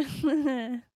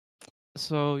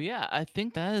 So yeah, I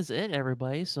think that is it,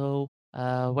 everybody. So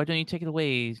why don't you take it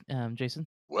away, Jason?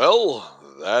 Well,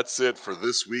 that's it for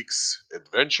this week's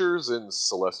Adventures in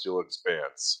Celestial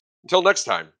Expanse. Until next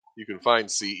time, you can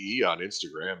find CE on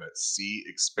Instagram at C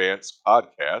Expanse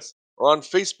Podcast or on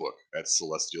Facebook at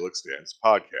Celestial Expanse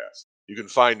Podcast. You can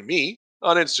find me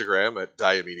on Instagram at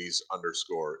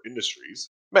Diomedes_Industries.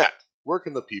 Matt, where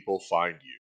can the people find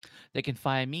you? They can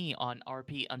find me on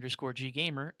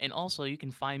RP_GGamer, and also you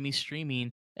can find me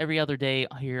streaming every other day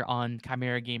here on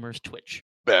Chimera Gamer's Twitch.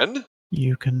 Ben?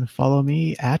 You can follow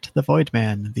me at the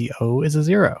Voidman. The O is a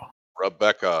 0.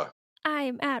 Rebecca?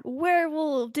 I'm at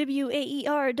Werewolf, WAERWOLV.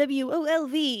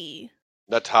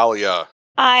 Natalia?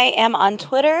 I am on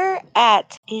Twitter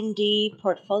at Indie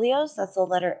Portfolios. That's the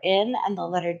letter N and the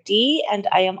letter D. And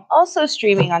I am also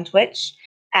streaming on Twitch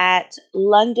at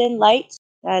London Light.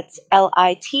 That's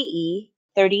LITE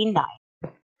 39.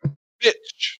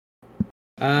 Bitch?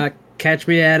 Catch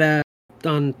me at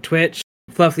on Twitch,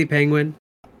 Fluffy Penguin.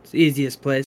 It's the easiest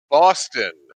place.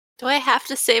 Boston? Do I have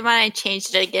to say mine? I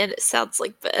changed it again. It sounds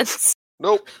like Ben's.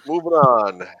 Nope, moving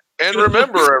on. And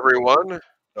remember, everyone.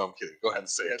 No, I'm kidding. Go ahead and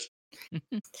say it.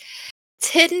 It's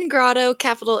Hidden Grotto,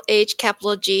 capital H,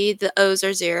 capital G. The O's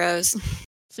are zeros.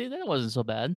 See, that wasn't so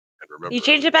bad. And remember, You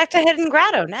changed it back to Hidden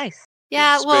Grotto. Nice.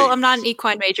 Yeah, well, I'm not an spades.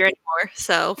 equine major anymore,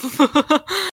 so.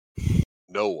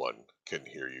 No one can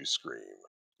hear you scream.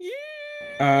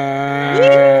 Uh...